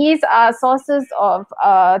these are sources of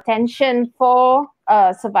tension for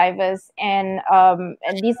survivors, and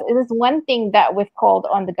this is one thing that we've called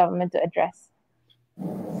on the government to address.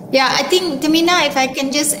 Yeah, I think, Tehmina, if I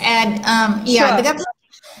can just add, Sure. The government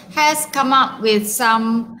has come up with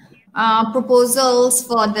some proposals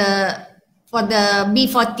for the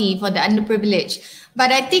B40 for the underprivileged,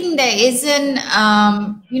 but I think there isn't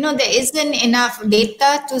enough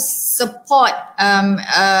data to support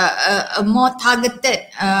a more targeted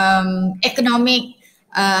economic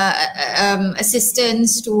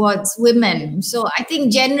assistance towards women. So I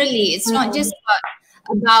think generally it's not just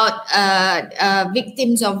about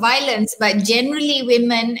victims of violence, but generally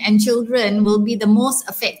women and children will be the most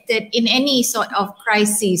affected in any sort of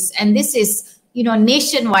crisis. And this is,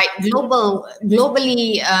 nationwide,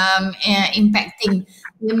 globally impacting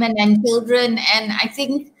women and children. And I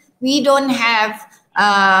think we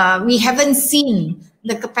haven't seen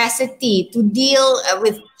the capacity to deal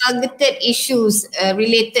with targeted issues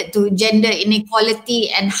related to gender inequality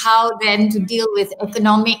and how then to deal with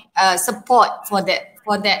economic support for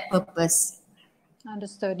that purpose.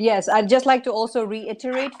 Understood. Yes, I'd just like to also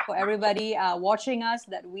reiterate for everybody watching us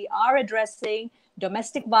that we are addressing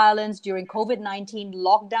domestic violence during COVID-19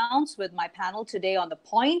 lockdowns with my panel today on The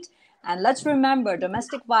Point. And let's remember,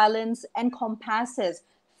 domestic violence encompasses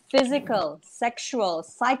physical, sexual,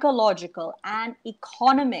 psychological, and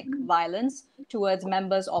economic violence towards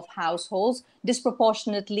members of households.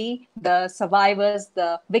 Disproportionately, the survivors,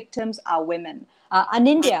 the victims are women.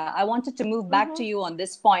 Anindya, I wanted to move back to you on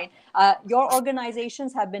this point. Your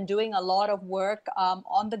organizations have been doing a lot of work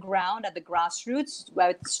on the ground at the grassroots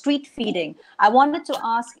with street feeding. I wanted to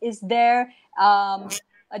ask, is there a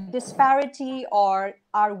disparity, or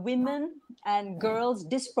are women and girls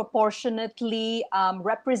disproportionately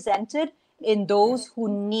represented in those who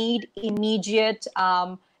need immediate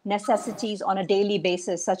necessities on a daily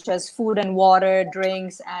basis, such as food and water,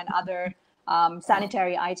 drinks, and other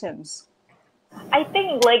sanitary items? I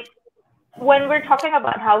think, when we're talking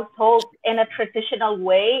about households in a traditional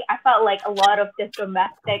way, I felt like a lot of this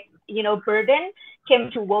domestic, burden came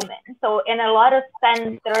to women. So in a lot of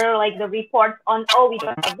sense, there are the reports on, we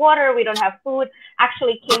don't have water, we don't have food,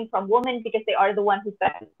 actually came from women because they are the ones who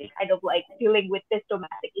kind of dealing with this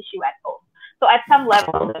domestic issue at home. So at some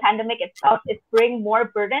level, the pandemic itself is bringing more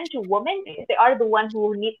burden to women because they are the ones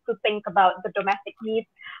who need to think about the domestic needs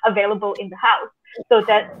available in the house. So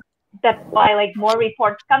that's why more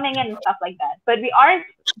reports coming in and stuff like that. But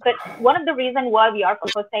one of the reasons why we are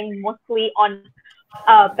focusing mostly on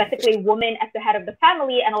basically women as the head of the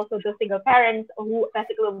family, and also the single parents who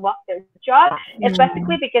basically lost their job. It's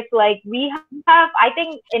basically because like we have, I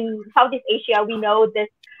think in Southeast Asia, we know this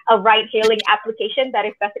a ride-hailing application that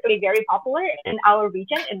is basically very popular in our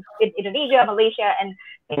region, in Indonesia, Malaysia, and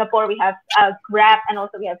Singapore. We have Grab, and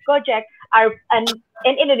also we have Gojek. And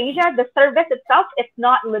in Indonesia, the service itself is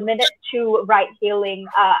not limited to ride-hailing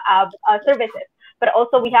services, but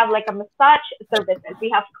also we have like a massage services, we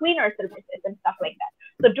have cleaner services and stuff like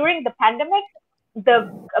that. So during the pandemic,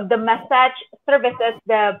 the massage services,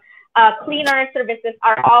 the cleaner services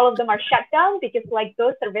all of them are shut down, because like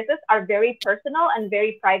those services are very personal and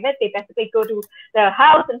very private. They basically go to the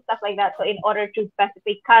house and stuff like that. So in order to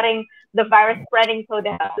basically cutting the virus spreading, so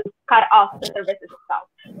they have to cut off the services itself.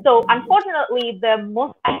 So unfortunately,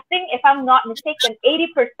 I think if I'm not mistaken,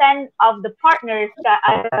 80% of the partners,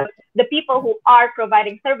 the people who are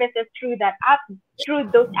providing services through that app, through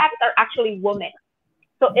those apps, are actually women.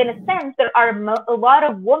 So in a sense, there are a lot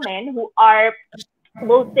of women who are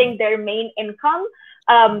losing their main income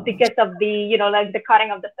because of the, like the cutting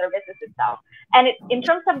of the services itself. And in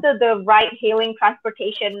terms of the ride-hailing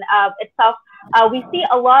transportation itself, we see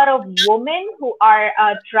a lot of women who are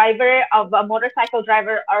a motorcycle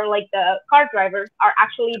driver, or like the car drivers, are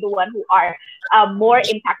actually the one who are more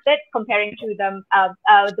impacted comparing to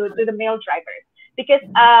the male drivers. Because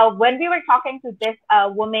when we were talking to this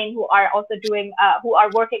women who are also who are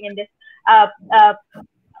working in this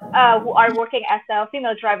who are working as a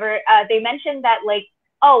female driver, they mentioned that like,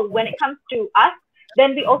 oh, when it comes to us,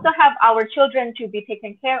 then we also have our children to be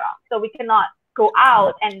taken care of. So we cannot go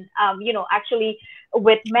out and, actually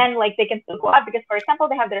with men, like they can still go out because, for example,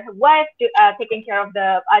 they have their wife taking care of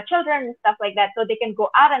the children and stuff like that. So they can go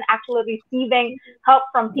out and actually receiving help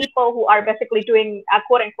from people who are basically doing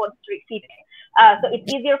quote unquote street feeding. So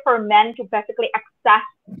it's easier for men to basically access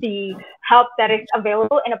the help that is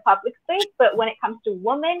available in a public space. But when it comes to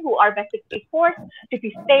women who are basically forced to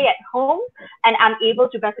stay at home and unable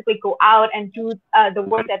to basically go out and do the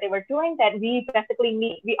work that they were doing, that we basically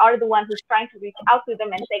we are the one who's trying to reach out to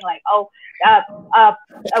them and saying like, oh,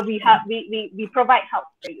 we provide help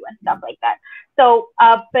for you and stuff like that. So,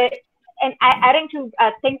 and adding to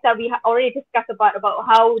things that we have already discussed about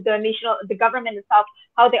how the government itself,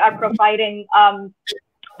 how they are providing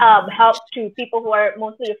help to people who are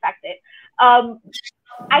mostly affected.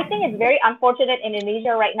 I think it's very unfortunate in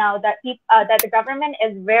Indonesia right now that the government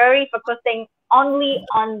is very focusing only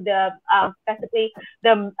on the basically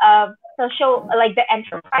the social, like the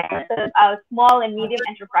enterprises, small and medium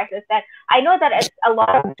enterprises. That I know that a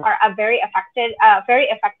lot of them are very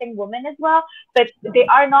affecting women as well, but they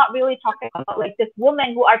are not really talking about like this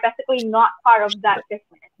women who are basically not part of that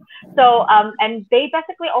business. So and they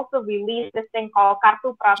basically also released this thing called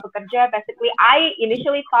Kartu Prapekerja. Basically, I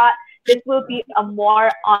initially thought this will be a more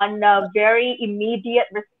on a very immediate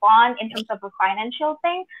response in terms of a financial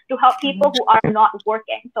thing to help people who are not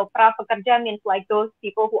working. So Prapekerja means like those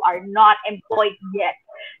people who are not employed yet.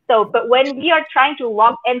 So, but when we are trying to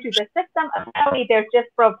log into the system, apparently they're just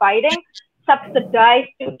providing subsidized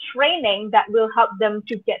training that will help them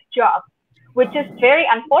to get jobs, which is very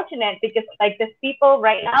unfortunate because like these people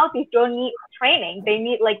right now, they don't need training. They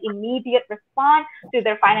need like immediate response to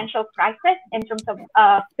their financial crisis in terms of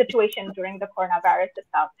situation during the coronavirus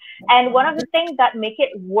itself. And one of the things that make it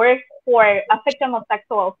worse for a victim of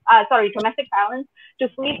domestic violence to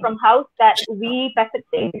flee from house, that we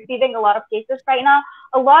basically receiving a lot of cases right now.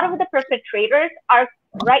 A lot of the perpetrators are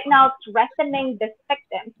right now threatening this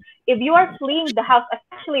victim. If you are fleeing the house,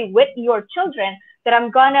 especially with your children, that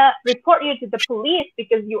I'm gonna report you to the police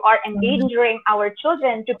because you are endangering our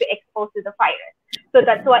children to be exposed to the virus. So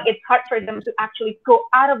that's why it's hard for them to actually go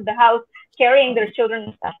out of the house carrying their children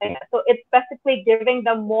and stuff like that. So it's basically giving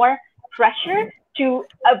them more pressure to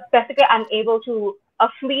basically unable to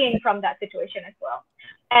fleeing from that situation as well.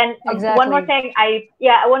 And one more thing, I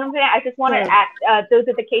just want to add, those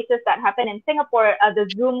are the cases that happen in Singapore, the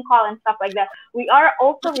Zoom call and stuff like that. We are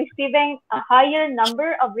also receiving a higher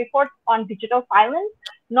number of reports on digital violence,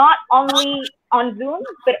 not only on Zoom,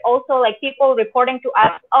 but also like people reporting to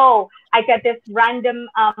us, oh, I get this random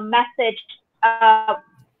message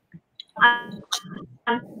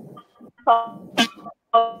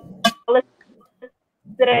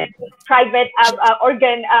private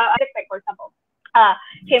organ, for example.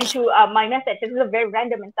 Came to my message. This is a very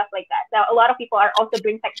random and stuff like that. So a lot of people are also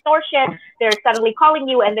doing sextortion. They're suddenly calling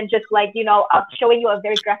you and then just like, showing you a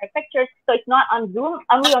very graphic picture. So it's not on Zoom,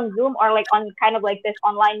 only on Zoom or like on kind of like this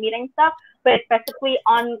online meeting stuff, but it's basically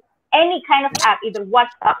on any kind of app, either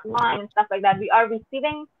WhatsApp, Line, and stuff like that. We are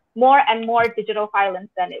receiving more and more digital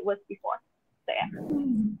violence than it was before. So yeah.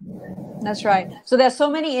 That's right. So there's so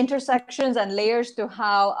many intersections and layers to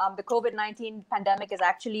how the COVID-19 pandemic is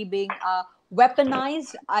actually being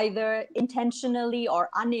weaponized, either intentionally or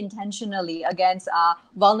unintentionally, against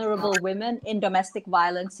vulnerable women in domestic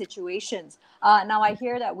violence situations. Now, I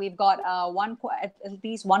hear that we've got at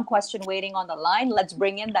least one question waiting on the line. Let's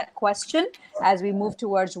bring in that question as we move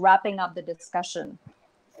towards wrapping up the discussion.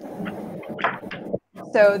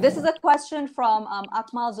 So this is a question from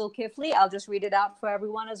Akmal Zulkifli. I'll just read it out for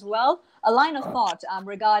everyone as well. A line of thought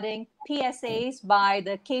regarding PSAs by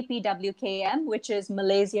the KPWKM, which is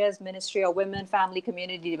Malaysia's Ministry of Women, Family,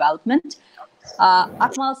 Community Development.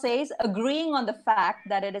 Akmal says, agreeing on the fact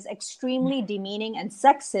that it is extremely demeaning and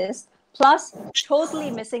sexist, plus totally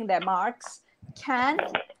missing their marks,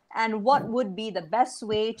 and what would be the best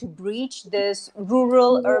way to breach this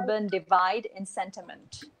rural-urban divide in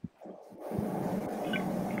sentiment?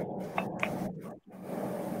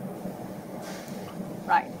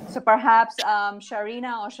 Right. So perhaps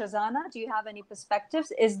Sharina or Shazana, do you have any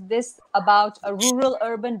perspectives? Is this about a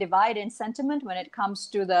rural-urban divide in sentiment when it comes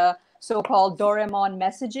to the so-called Doraemon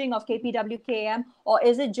messaging of KPWKM? Or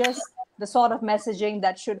is it just the sort of messaging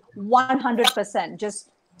that should 100% just,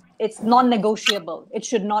 it's non-negotiable. It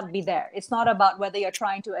should not be there. It's not about whether you're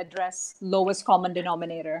trying to address lowest common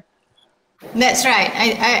denominator. That's right.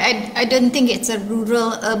 I don't think it's a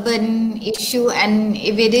rural-urban issue. And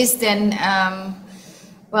if it is, then...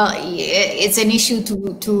 well, it's an issue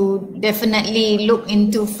to definitely look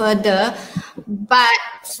into further. But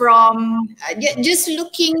from just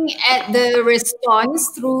looking at the response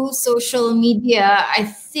through social media, I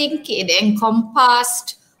think it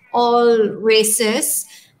encompassed all races,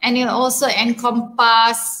 and it also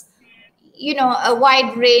encompassed, you know, a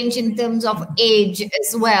wide range in terms of age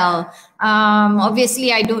as well.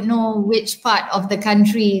 Obviously, I don't know which part of the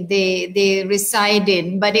country they reside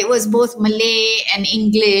in, but it was both Malay and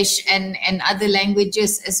English and other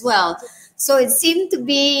languages as well. So it seemed to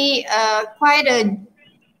be quite a,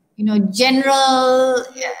 you know, general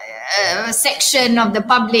section of the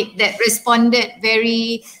public that responded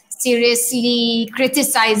very seriously,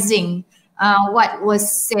 criticizing what was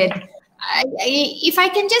said. If I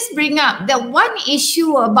can just bring up the one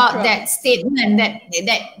issue about that statement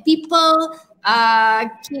that people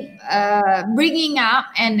keep bringing up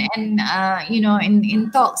and you know,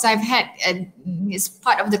 in talks I've had as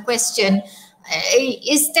part of the question,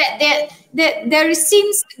 is that there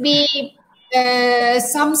seems to be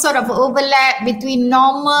some sort of overlap between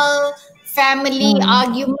normal family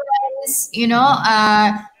arguments, you know,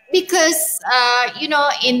 because, you know,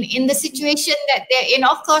 in the situation that they're in,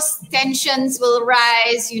 of course, tensions will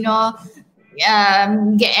rise, you know,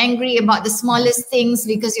 get angry about the smallest things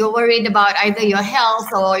because you're worried about either your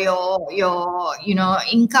health or your you know,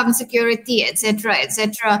 income security, etc.,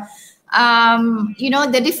 etc. You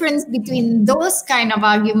know, the difference between those kind of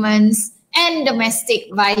arguments and domestic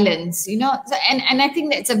violence, you know, so, and I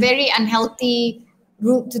think that's a very unhealthy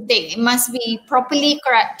route to take. It must be properly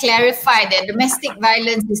clarified that domestic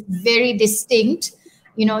violence is very distinct.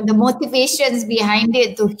 You know, the motivations behind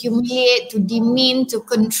it to humiliate, to demean, to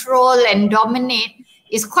control and dominate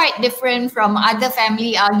is quite different from other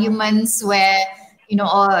family arguments where, you know,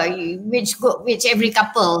 or which every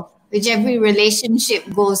couple, which every relationship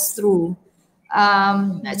goes through.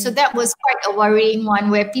 So that was quite a worrying one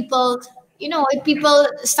where people, you know, people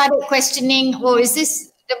started questioning, oh, is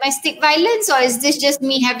this domestic violence or is this just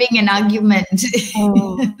me having an argument?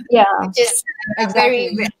 Yeah. Which is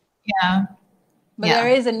exactly. Yeah. But there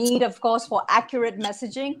is a need, of course, for accurate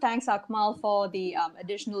messaging. Thanks, Akmal, for the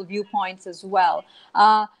additional viewpoints as well.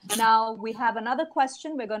 Now, we have another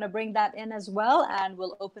question. We're going to bring that in as well, and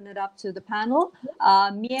we'll open it up to the panel.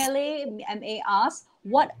 Miele M.A. asks,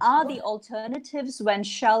 what are the alternatives when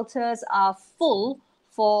shelters are full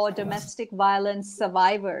for domestic violence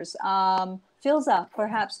survivors? Filza,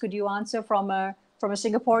 perhaps could you answer from a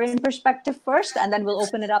Singaporean perspective first, and then we'll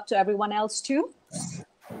open it up to everyone else too?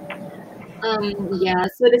 Yeah,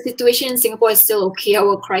 so the situation in Singapore is still okay.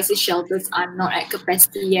 Our crisis shelters are not at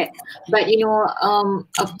capacity yet. But, you know,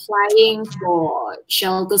 applying for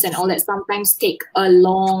shelters and all that sometimes take a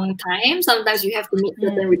long time. Sometimes you have to meet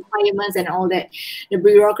certain requirements and all that. The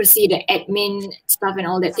bureaucracy, the admin stuff and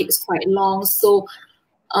all that takes quite long. So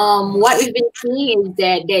what we've been seeing is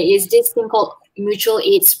that there is this thing called mutual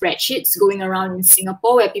aid spreadsheets going around in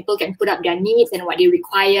Singapore where people can put up their needs and what they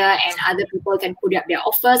require, and other people can put up their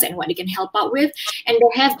offers and what they can help out with. And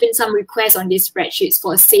there have been some requests on these spreadsheets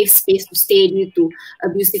for a safe space to stay due to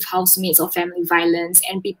abusive housemates or family violence,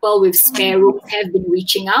 and people with spare rooms have been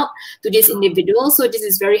reaching out to these individuals. So this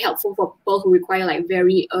is very helpful for people who require like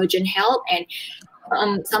very urgent help. And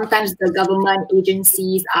sometimes the government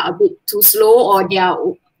agencies are a bit too slow, or they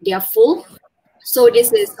are full. So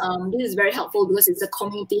this is very helpful because it's a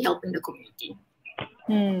community helping the community.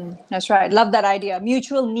 That's right. Love that idea.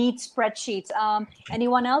 Mutual needs spreadsheets.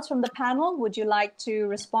 Anyone else from the panel? Would you like to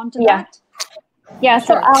respond to that? Yeah.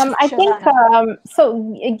 So Sure. I think so.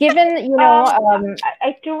 Given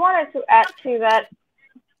I do wanted to add to that.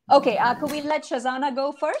 Okay. Could we let Shazana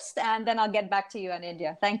go first, and then I'll get back to you in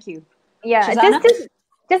India. Thank you. Yeah. Shazana?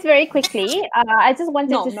 Just very quickly. I just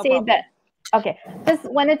wanted to say problem. that. Okay, just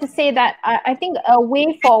wanted to say that I think a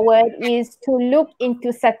way forward is to look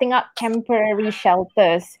into setting up temporary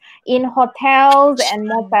shelters in hotels and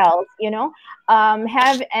motels,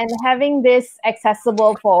 having this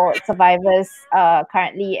accessible for survivors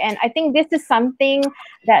currently. And I think this is something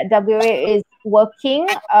that WA is working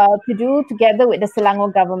to do together with the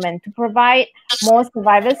Selangor government to provide more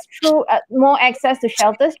survivors through more access to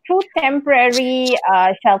shelters through temporary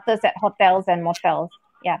shelters at hotels and motels.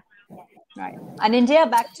 Yeah. Right. And India,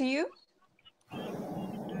 back to you.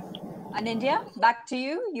 And India, back to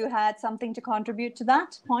you. You had something to contribute to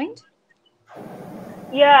that point?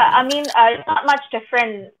 Yeah, I mean, it's not much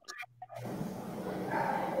different.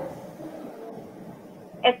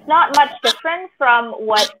 It's not much different from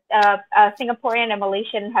what Singaporean and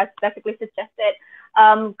Malaysian has basically suggested.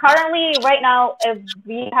 Currently, right now, if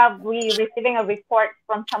we receiving a report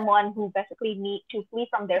from someone who basically need to flee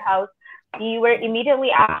from their house, we were immediately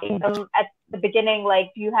asking them at the beginning,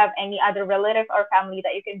 like, do you have any other relative or family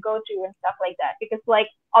that you can go to and stuff like that? Because, like,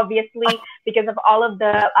 obviously, because of all of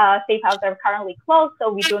the safe houses are currently closed,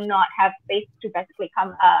 so we do not have space to basically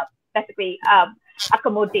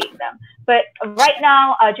accommodate them. But right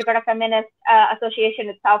now, Jakarta Feminist Association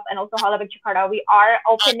itself and also Halabik Jakarta, we are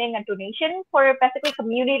opening a donation for basically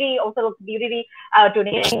community, also community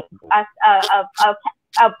donating us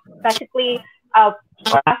basically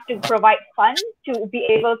for us to provide funds to be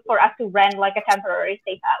able for us to rent like a temporary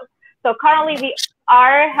safe house. So currently we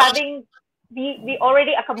are having, we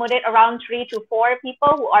already accommodate around 3 to 4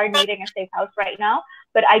 people who are needing a safe house right now.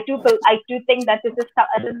 But I do think that this is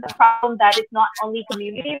a problem that is not only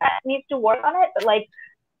community that needs to work on it, but like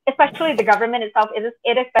especially the government itself, it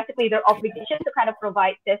is basically their obligation to kind of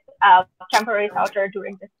provide this temporary shelter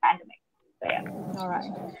during this pandemic. So yeah. All right.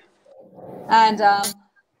 And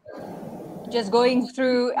just going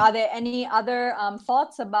through, are there any other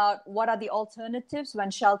thoughts about what are the alternatives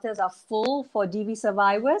when shelters are full for DV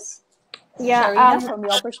survivors? Yeah, Sharina, from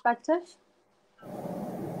your perspective?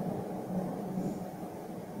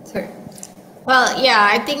 Sorry. Well, yeah,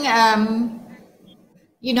 I think,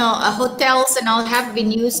 hotels and all have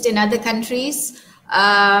been used in other countries,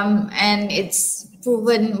 and it's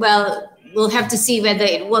proven, well, we'll have to see whether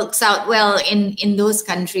it works out well in those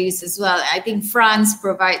countries as well. I think France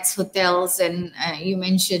provides hotels, and you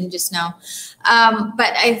mentioned just now.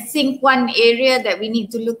 But I think one area that we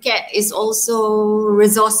need to look at is also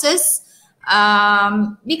resources,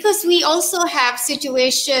 because we also have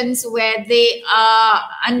situations where they are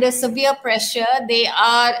under severe pressure, they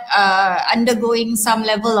are undergoing some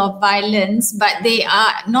level of violence, but they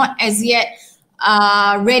are not as yet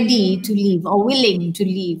ready to leave or willing to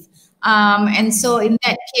leave. And so in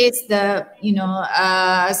that case, the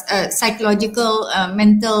psychological,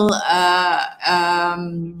 mental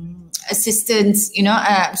assistance,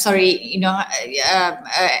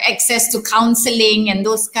 access to counseling and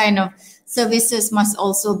those kind of services must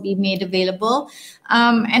also be made available.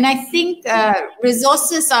 And I think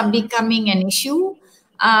resources are becoming an issue,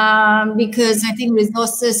 because I think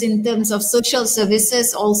resources in terms of social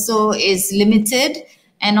services also is limited.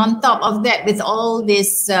 And on top of that, with all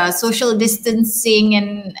this social distancing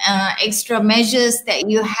and extra measures that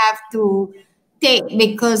you have to take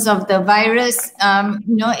because of the virus,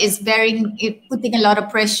 is putting a lot of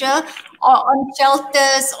pressure on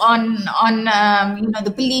shelters, on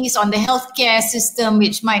the police, on the healthcare system,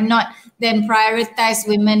 which might not then prioritize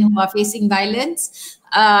women who are facing violence.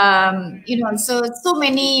 So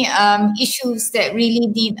many issues that really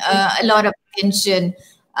need a lot of attention.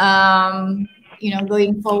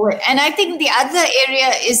 Going forward. And I think the other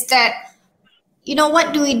area is that,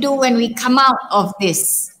 what do we do when we come out of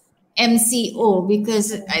this MCO?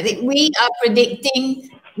 Because I think we are predicting,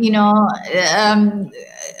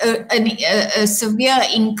 a severe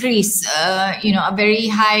increase, a very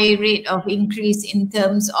high rate of increase in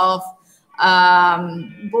terms of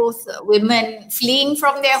both women fleeing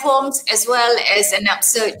from their homes as well as an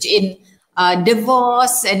upsurge in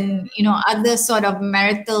divorce and other sort of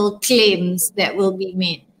marital claims that will be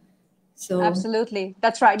made. So absolutely,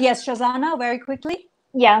 that's right. Yes, Shazana, very quickly.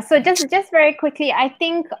 Yeah, so just very quickly, I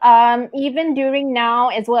think even during now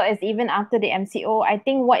as well as even after the MCO, I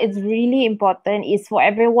think what is really important is for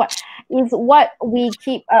everyone is what we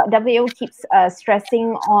keep WO keeps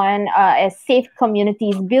stressing on as safe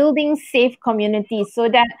communities, building safe communities so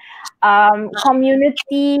that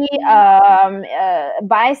community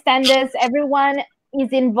bystanders, everyone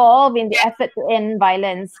is involved in the effort to end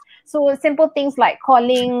violence. So simple things like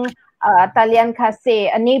calling talian kasih,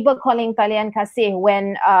 a neighbor calling talian kasih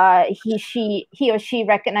when he or she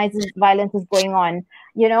recognizes violence is going on.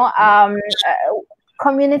 You know,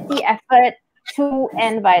 community effort to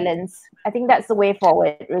end violence. I think that's the way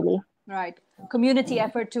forward, really. Right. Community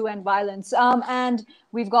effort to end violence. And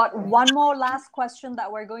we've got one more last question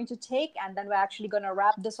that we're going to take, and then we're actually going to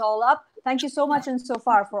wrap this all up. Thank you so much and so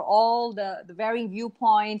far for all the varying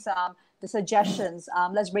viewpoints, the suggestions.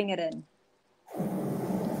 Let's bring it in.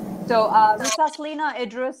 So Risa Selina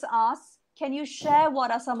Idris asks, can you share what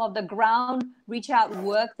are some of the ground reach out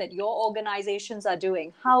work that your organizations are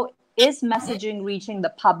doing? How is messaging reaching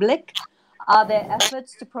the public? Are there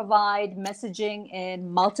efforts to provide messaging in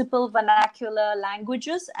multiple vernacular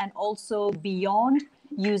languages and also beyond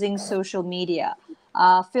using social media?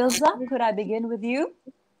 Filza, could I begin with you?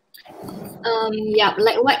 Yeah,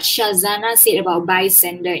 like what Shazana said about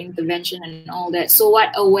bystander intervention and all that. So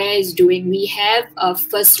what AWARE is doing, we have a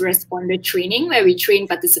first responder training where we train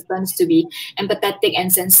participants to be empathetic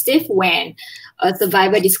and sensitive when a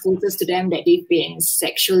survivor discloses to them that they've been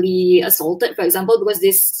sexually assaulted, for example, because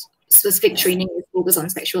this specific training is focused on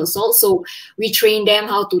sexual assault. So we train them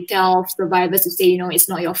how to tell survivors to say, you know, it's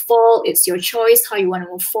not your fault, it's your choice, how you want to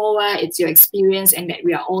move forward, it's your experience, and that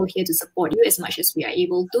we are all here to support you as much as we are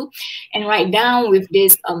able to. And right now, with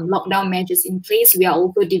this lockdown measures in place, we are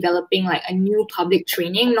also developing like a new public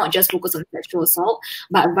training, not just focused on sexual assault,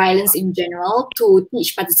 but violence in general, to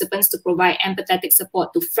teach participants to provide empathetic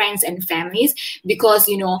support to friends and families, because,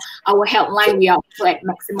 you know, our helpline, we are also at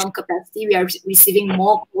maximum capacity. We are receiving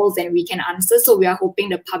more calls than we can answer. So we are hoping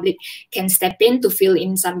the public can step in to fill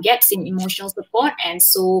in some gaps in emotional support. And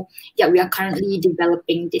so, yeah, we are currently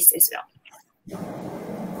developing this as well.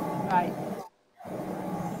 Right.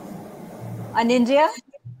 Anindya,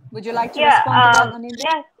 would you like to respond to that, Anindya?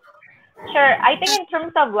 Yes. Sure. I think in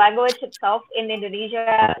terms of language itself in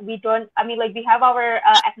Indonesia, we don't, I mean, like we have our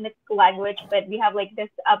ethnic language, but we have like this,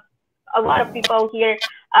 a lot of people here,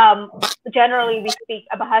 generally we speak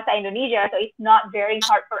Bahasa Indonesia, so it's not very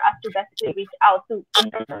hard for us to basically reach out to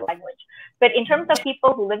in terms of language. But in terms of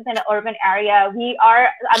people who live in an urban area,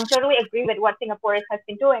 I'm totally agree with what Singapore has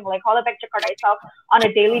been doing, like Holabek Jakarta itself on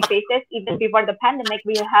a daily basis. Even before the pandemic,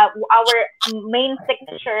 we have our main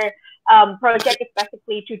signature project is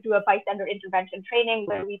basically to do a bystander intervention training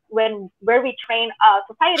where we train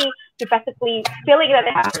society to basically feeling that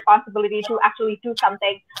they have responsibility to actually do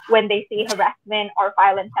something when they see harassment or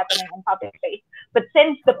violence happening in public space. But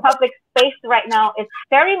since the public space right now is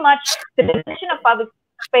very much the definition of public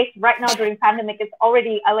space right now during pandemic is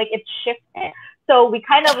already like it's shifted. So we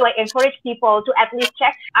kind of like encourage people to at least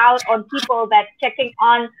check out on people that checking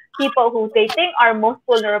on people who they think are most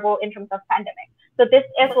vulnerable in terms of pandemic. So this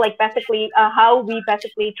is like basically how we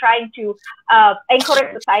basically trying to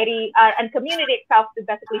encourage society and community itself to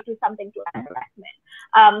basically do something to end harassment.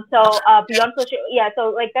 Beyond social, so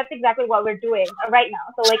like that's exactly what we're doing right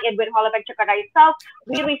now. So like with Holabek Jakarta itself,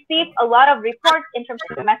 we receive a lot of reports in terms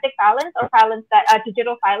of domestic violence or violence that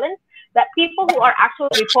digital violence, that people who are actually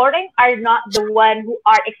reporting are not the one who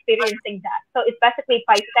are experiencing that. So it's basically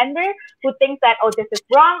bystander who thinks that, oh, this is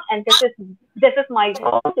wrong and this is my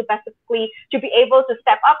role to basically to be able to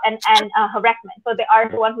step up and harassment. So they are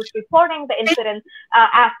the one who's reporting the incident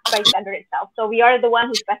as bystander itself. So we are the one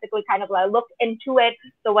who's basically kind of like looked into it.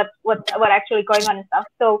 So what actually going on and stuff.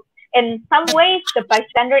 So in some ways, the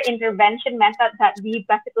bystander intervention method that we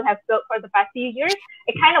basically have built for the past few years,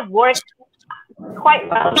 it kind of worked quite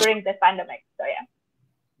well during this pandemic. So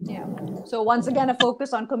yeah. So once again, a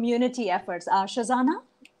focus on community efforts. Shazana?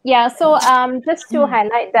 Yeah, so just to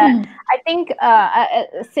highlight that, I think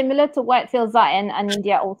similar to what Filza and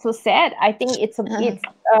Anindya also said, I think it's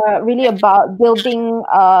really about building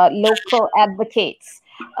local advocates,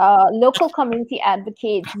 local community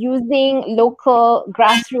advocates, using local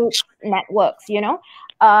grassroots networks, you know,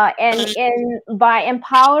 and by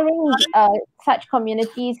empowering such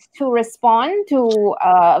communities to respond to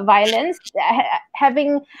violence,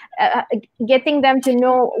 getting them to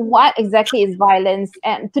know what exactly is violence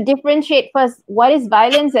and to differentiate first what is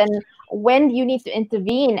violence and when do you need to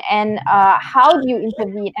intervene and how do you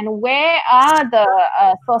intervene and where are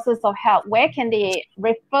the sources of help, where can they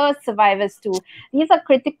refer survivors to. These are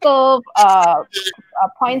critical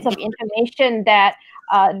points of information that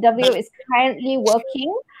WO is currently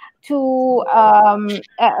working to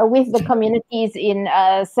with the communities in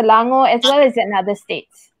Selangor as well as in other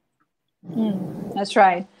states. That's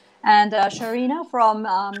right. And Sharina, from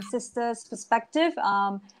Sisters' perspective,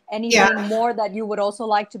 anything more that you would also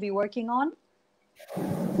like to be working on?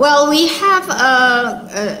 Well, we have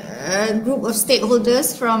a group of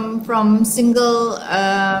stakeholders from Single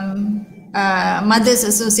Mothers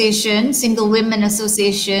Association, Single Women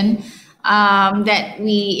Association, that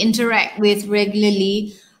we interact with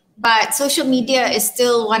regularly. But social media is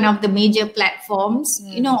still one of the major platforms,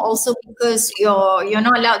 you know, also because you're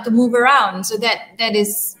not allowed to move around. So that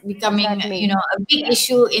is becoming, you know, a big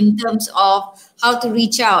issue in terms of how to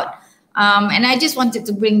reach out. And I just wanted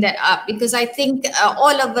to bring that up because I think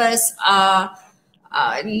all of us are,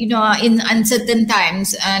 you know, in uncertain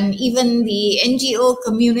times, and even the NGO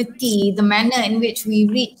community, the manner in which we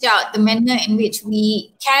reach out, the manner in which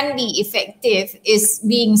we can be effective is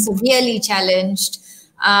being severely challenged.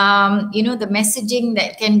 You know, the messaging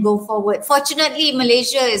that can go forward. Fortunately,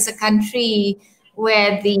 Malaysia is a country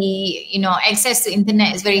where the, you know, access to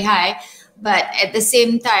internet is very high. But at the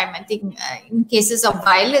same time, I think in cases of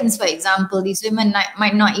violence, for example, these women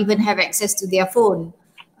might not even have access to their phone.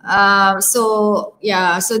 So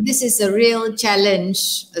this is a real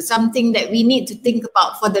challenge, something that we need to think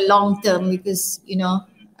about for the long term, because, you know,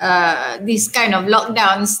 these kind of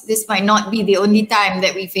lockdowns, this might not be the only time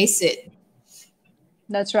that we face it.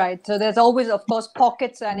 That's right. So there's always, of course,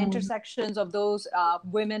 pockets and intersections of those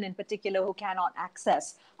women in particular who cannot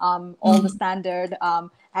access all the standard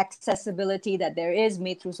accessibility that there is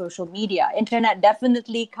made through social media. Internet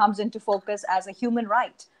definitely comes into focus as a human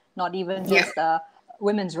right, not even just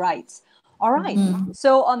women's rights. All right.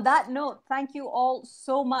 So on that note, thank you all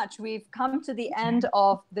so much. We've come to the end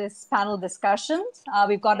of this panel discussion.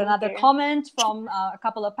 We've got another comment from a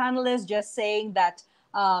couple of panelists just saying that,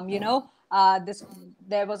 you know,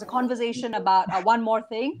 there was a conversation about one more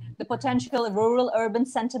thing, the potential rural-urban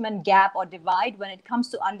sentiment gap or divide when it comes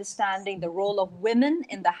to understanding the role of women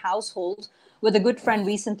in the household, with a good friend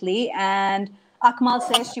recently. And Akmal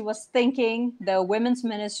says she was thinking the women's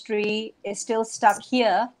ministry is still stuck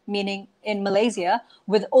here, meaning in Malaysia,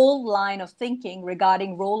 with old line of thinking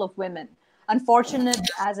regarding role of women. Unfortunate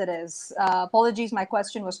as it is. Apologies, my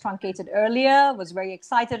question was truncated earlier. Was very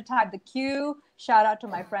excited to type the queue. Shout out to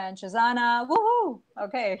my friend Shazana. Woohoo!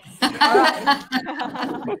 Okay. All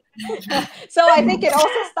right. So I think it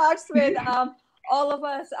also starts with all of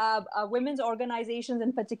us, women's organizations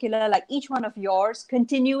in particular, like each one of yours,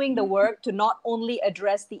 continuing the work to not only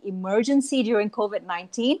address the emergency during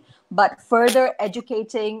COVID-19, but further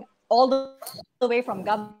educating all the way from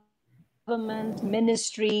government,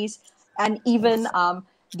 ministries, and even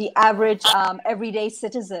the average everyday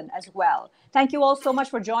citizen as well. Thank you all so much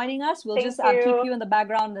for joining us. We'll just keep you in the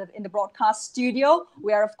background in the broadcast studio.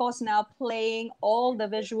 We are, of course, now playing all the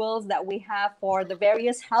visuals that we have for the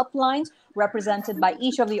various helplines represented by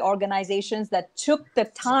each of the organizations that took the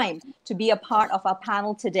time to be a part of our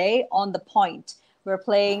panel today on The Point. We're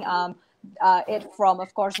playing it from,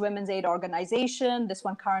 of course, Women's Aid Organization. This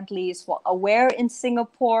one currently is for Aware in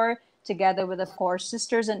Singapore, together with, of course,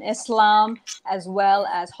 Sisters in Islam, as well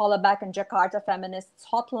as Hollaback and Jakarta Feminists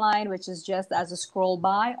Hotline, which is just as a scroll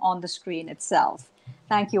by on the screen itself.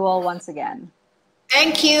 Thank you all once again.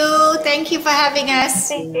 Thank you. Thank you for having us.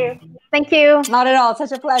 Thank you. Thank you. Not at all.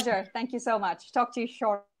 Such a pleasure. Thank you so much. Talk to you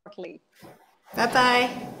shortly. Bye-bye.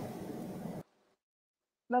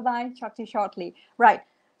 Bye-bye. Talk to you shortly. Right.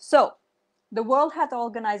 So the World Health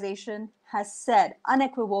Organization has said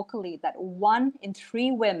unequivocally that 1 in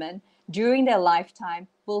 3 women during their lifetime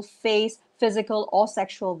will face physical or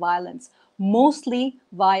sexual violence, mostly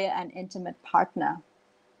via an intimate partner.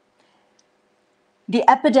 The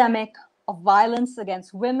epidemic of violence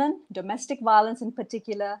against women, domestic violence in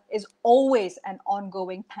particular, is always an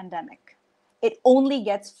ongoing pandemic. It only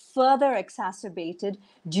gets further exacerbated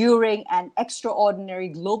during an extraordinary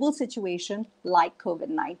global situation like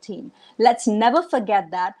COVID-19. Let's never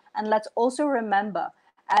forget that, and let's also remember,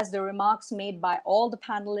 as the remarks made by all the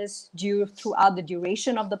panelists throughout the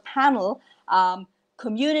duration of the panel,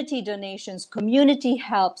 community donations, community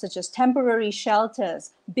help, such as temporary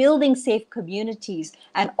shelters, building safe communities,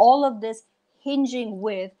 and all of this hinging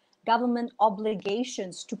with government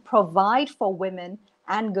obligations to provide for women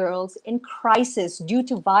and girls in crisis due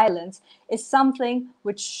to violence is something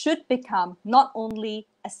which should become not only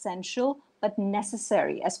essential, but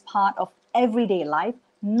necessary as part of everyday life,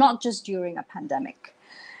 not just during a pandemic.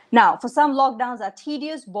 Now, for some, lockdowns are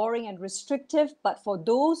tedious, boring, and restrictive, but for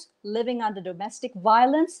those living under domestic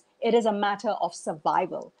violence, it is a matter of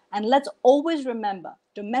survival. And let's always remember,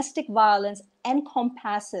 domestic violence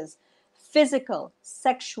encompasses physical,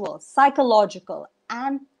 sexual, psychological,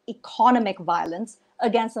 and economic violence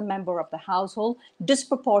against a member of the household,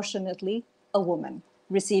 disproportionately a woman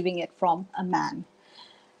receiving it from a man.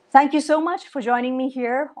 Thank you so much for joining me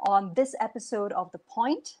here on this episode of The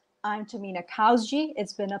Point. I'm Tehmina Kaoosji.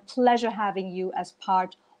 It's been a pleasure having you as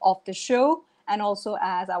part of the show and also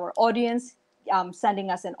as our audience,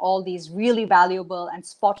 sending us in all these really valuable and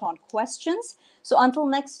spot-on questions. So until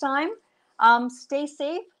next time, stay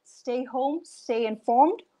safe, stay home, stay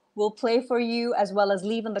informed. We'll play for you as well as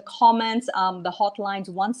leave in the comments the hotlines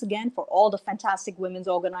once again for all the fantastic women's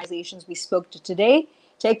organizations we spoke to today.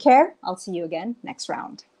 Take care. I'll see you again next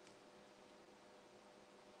round.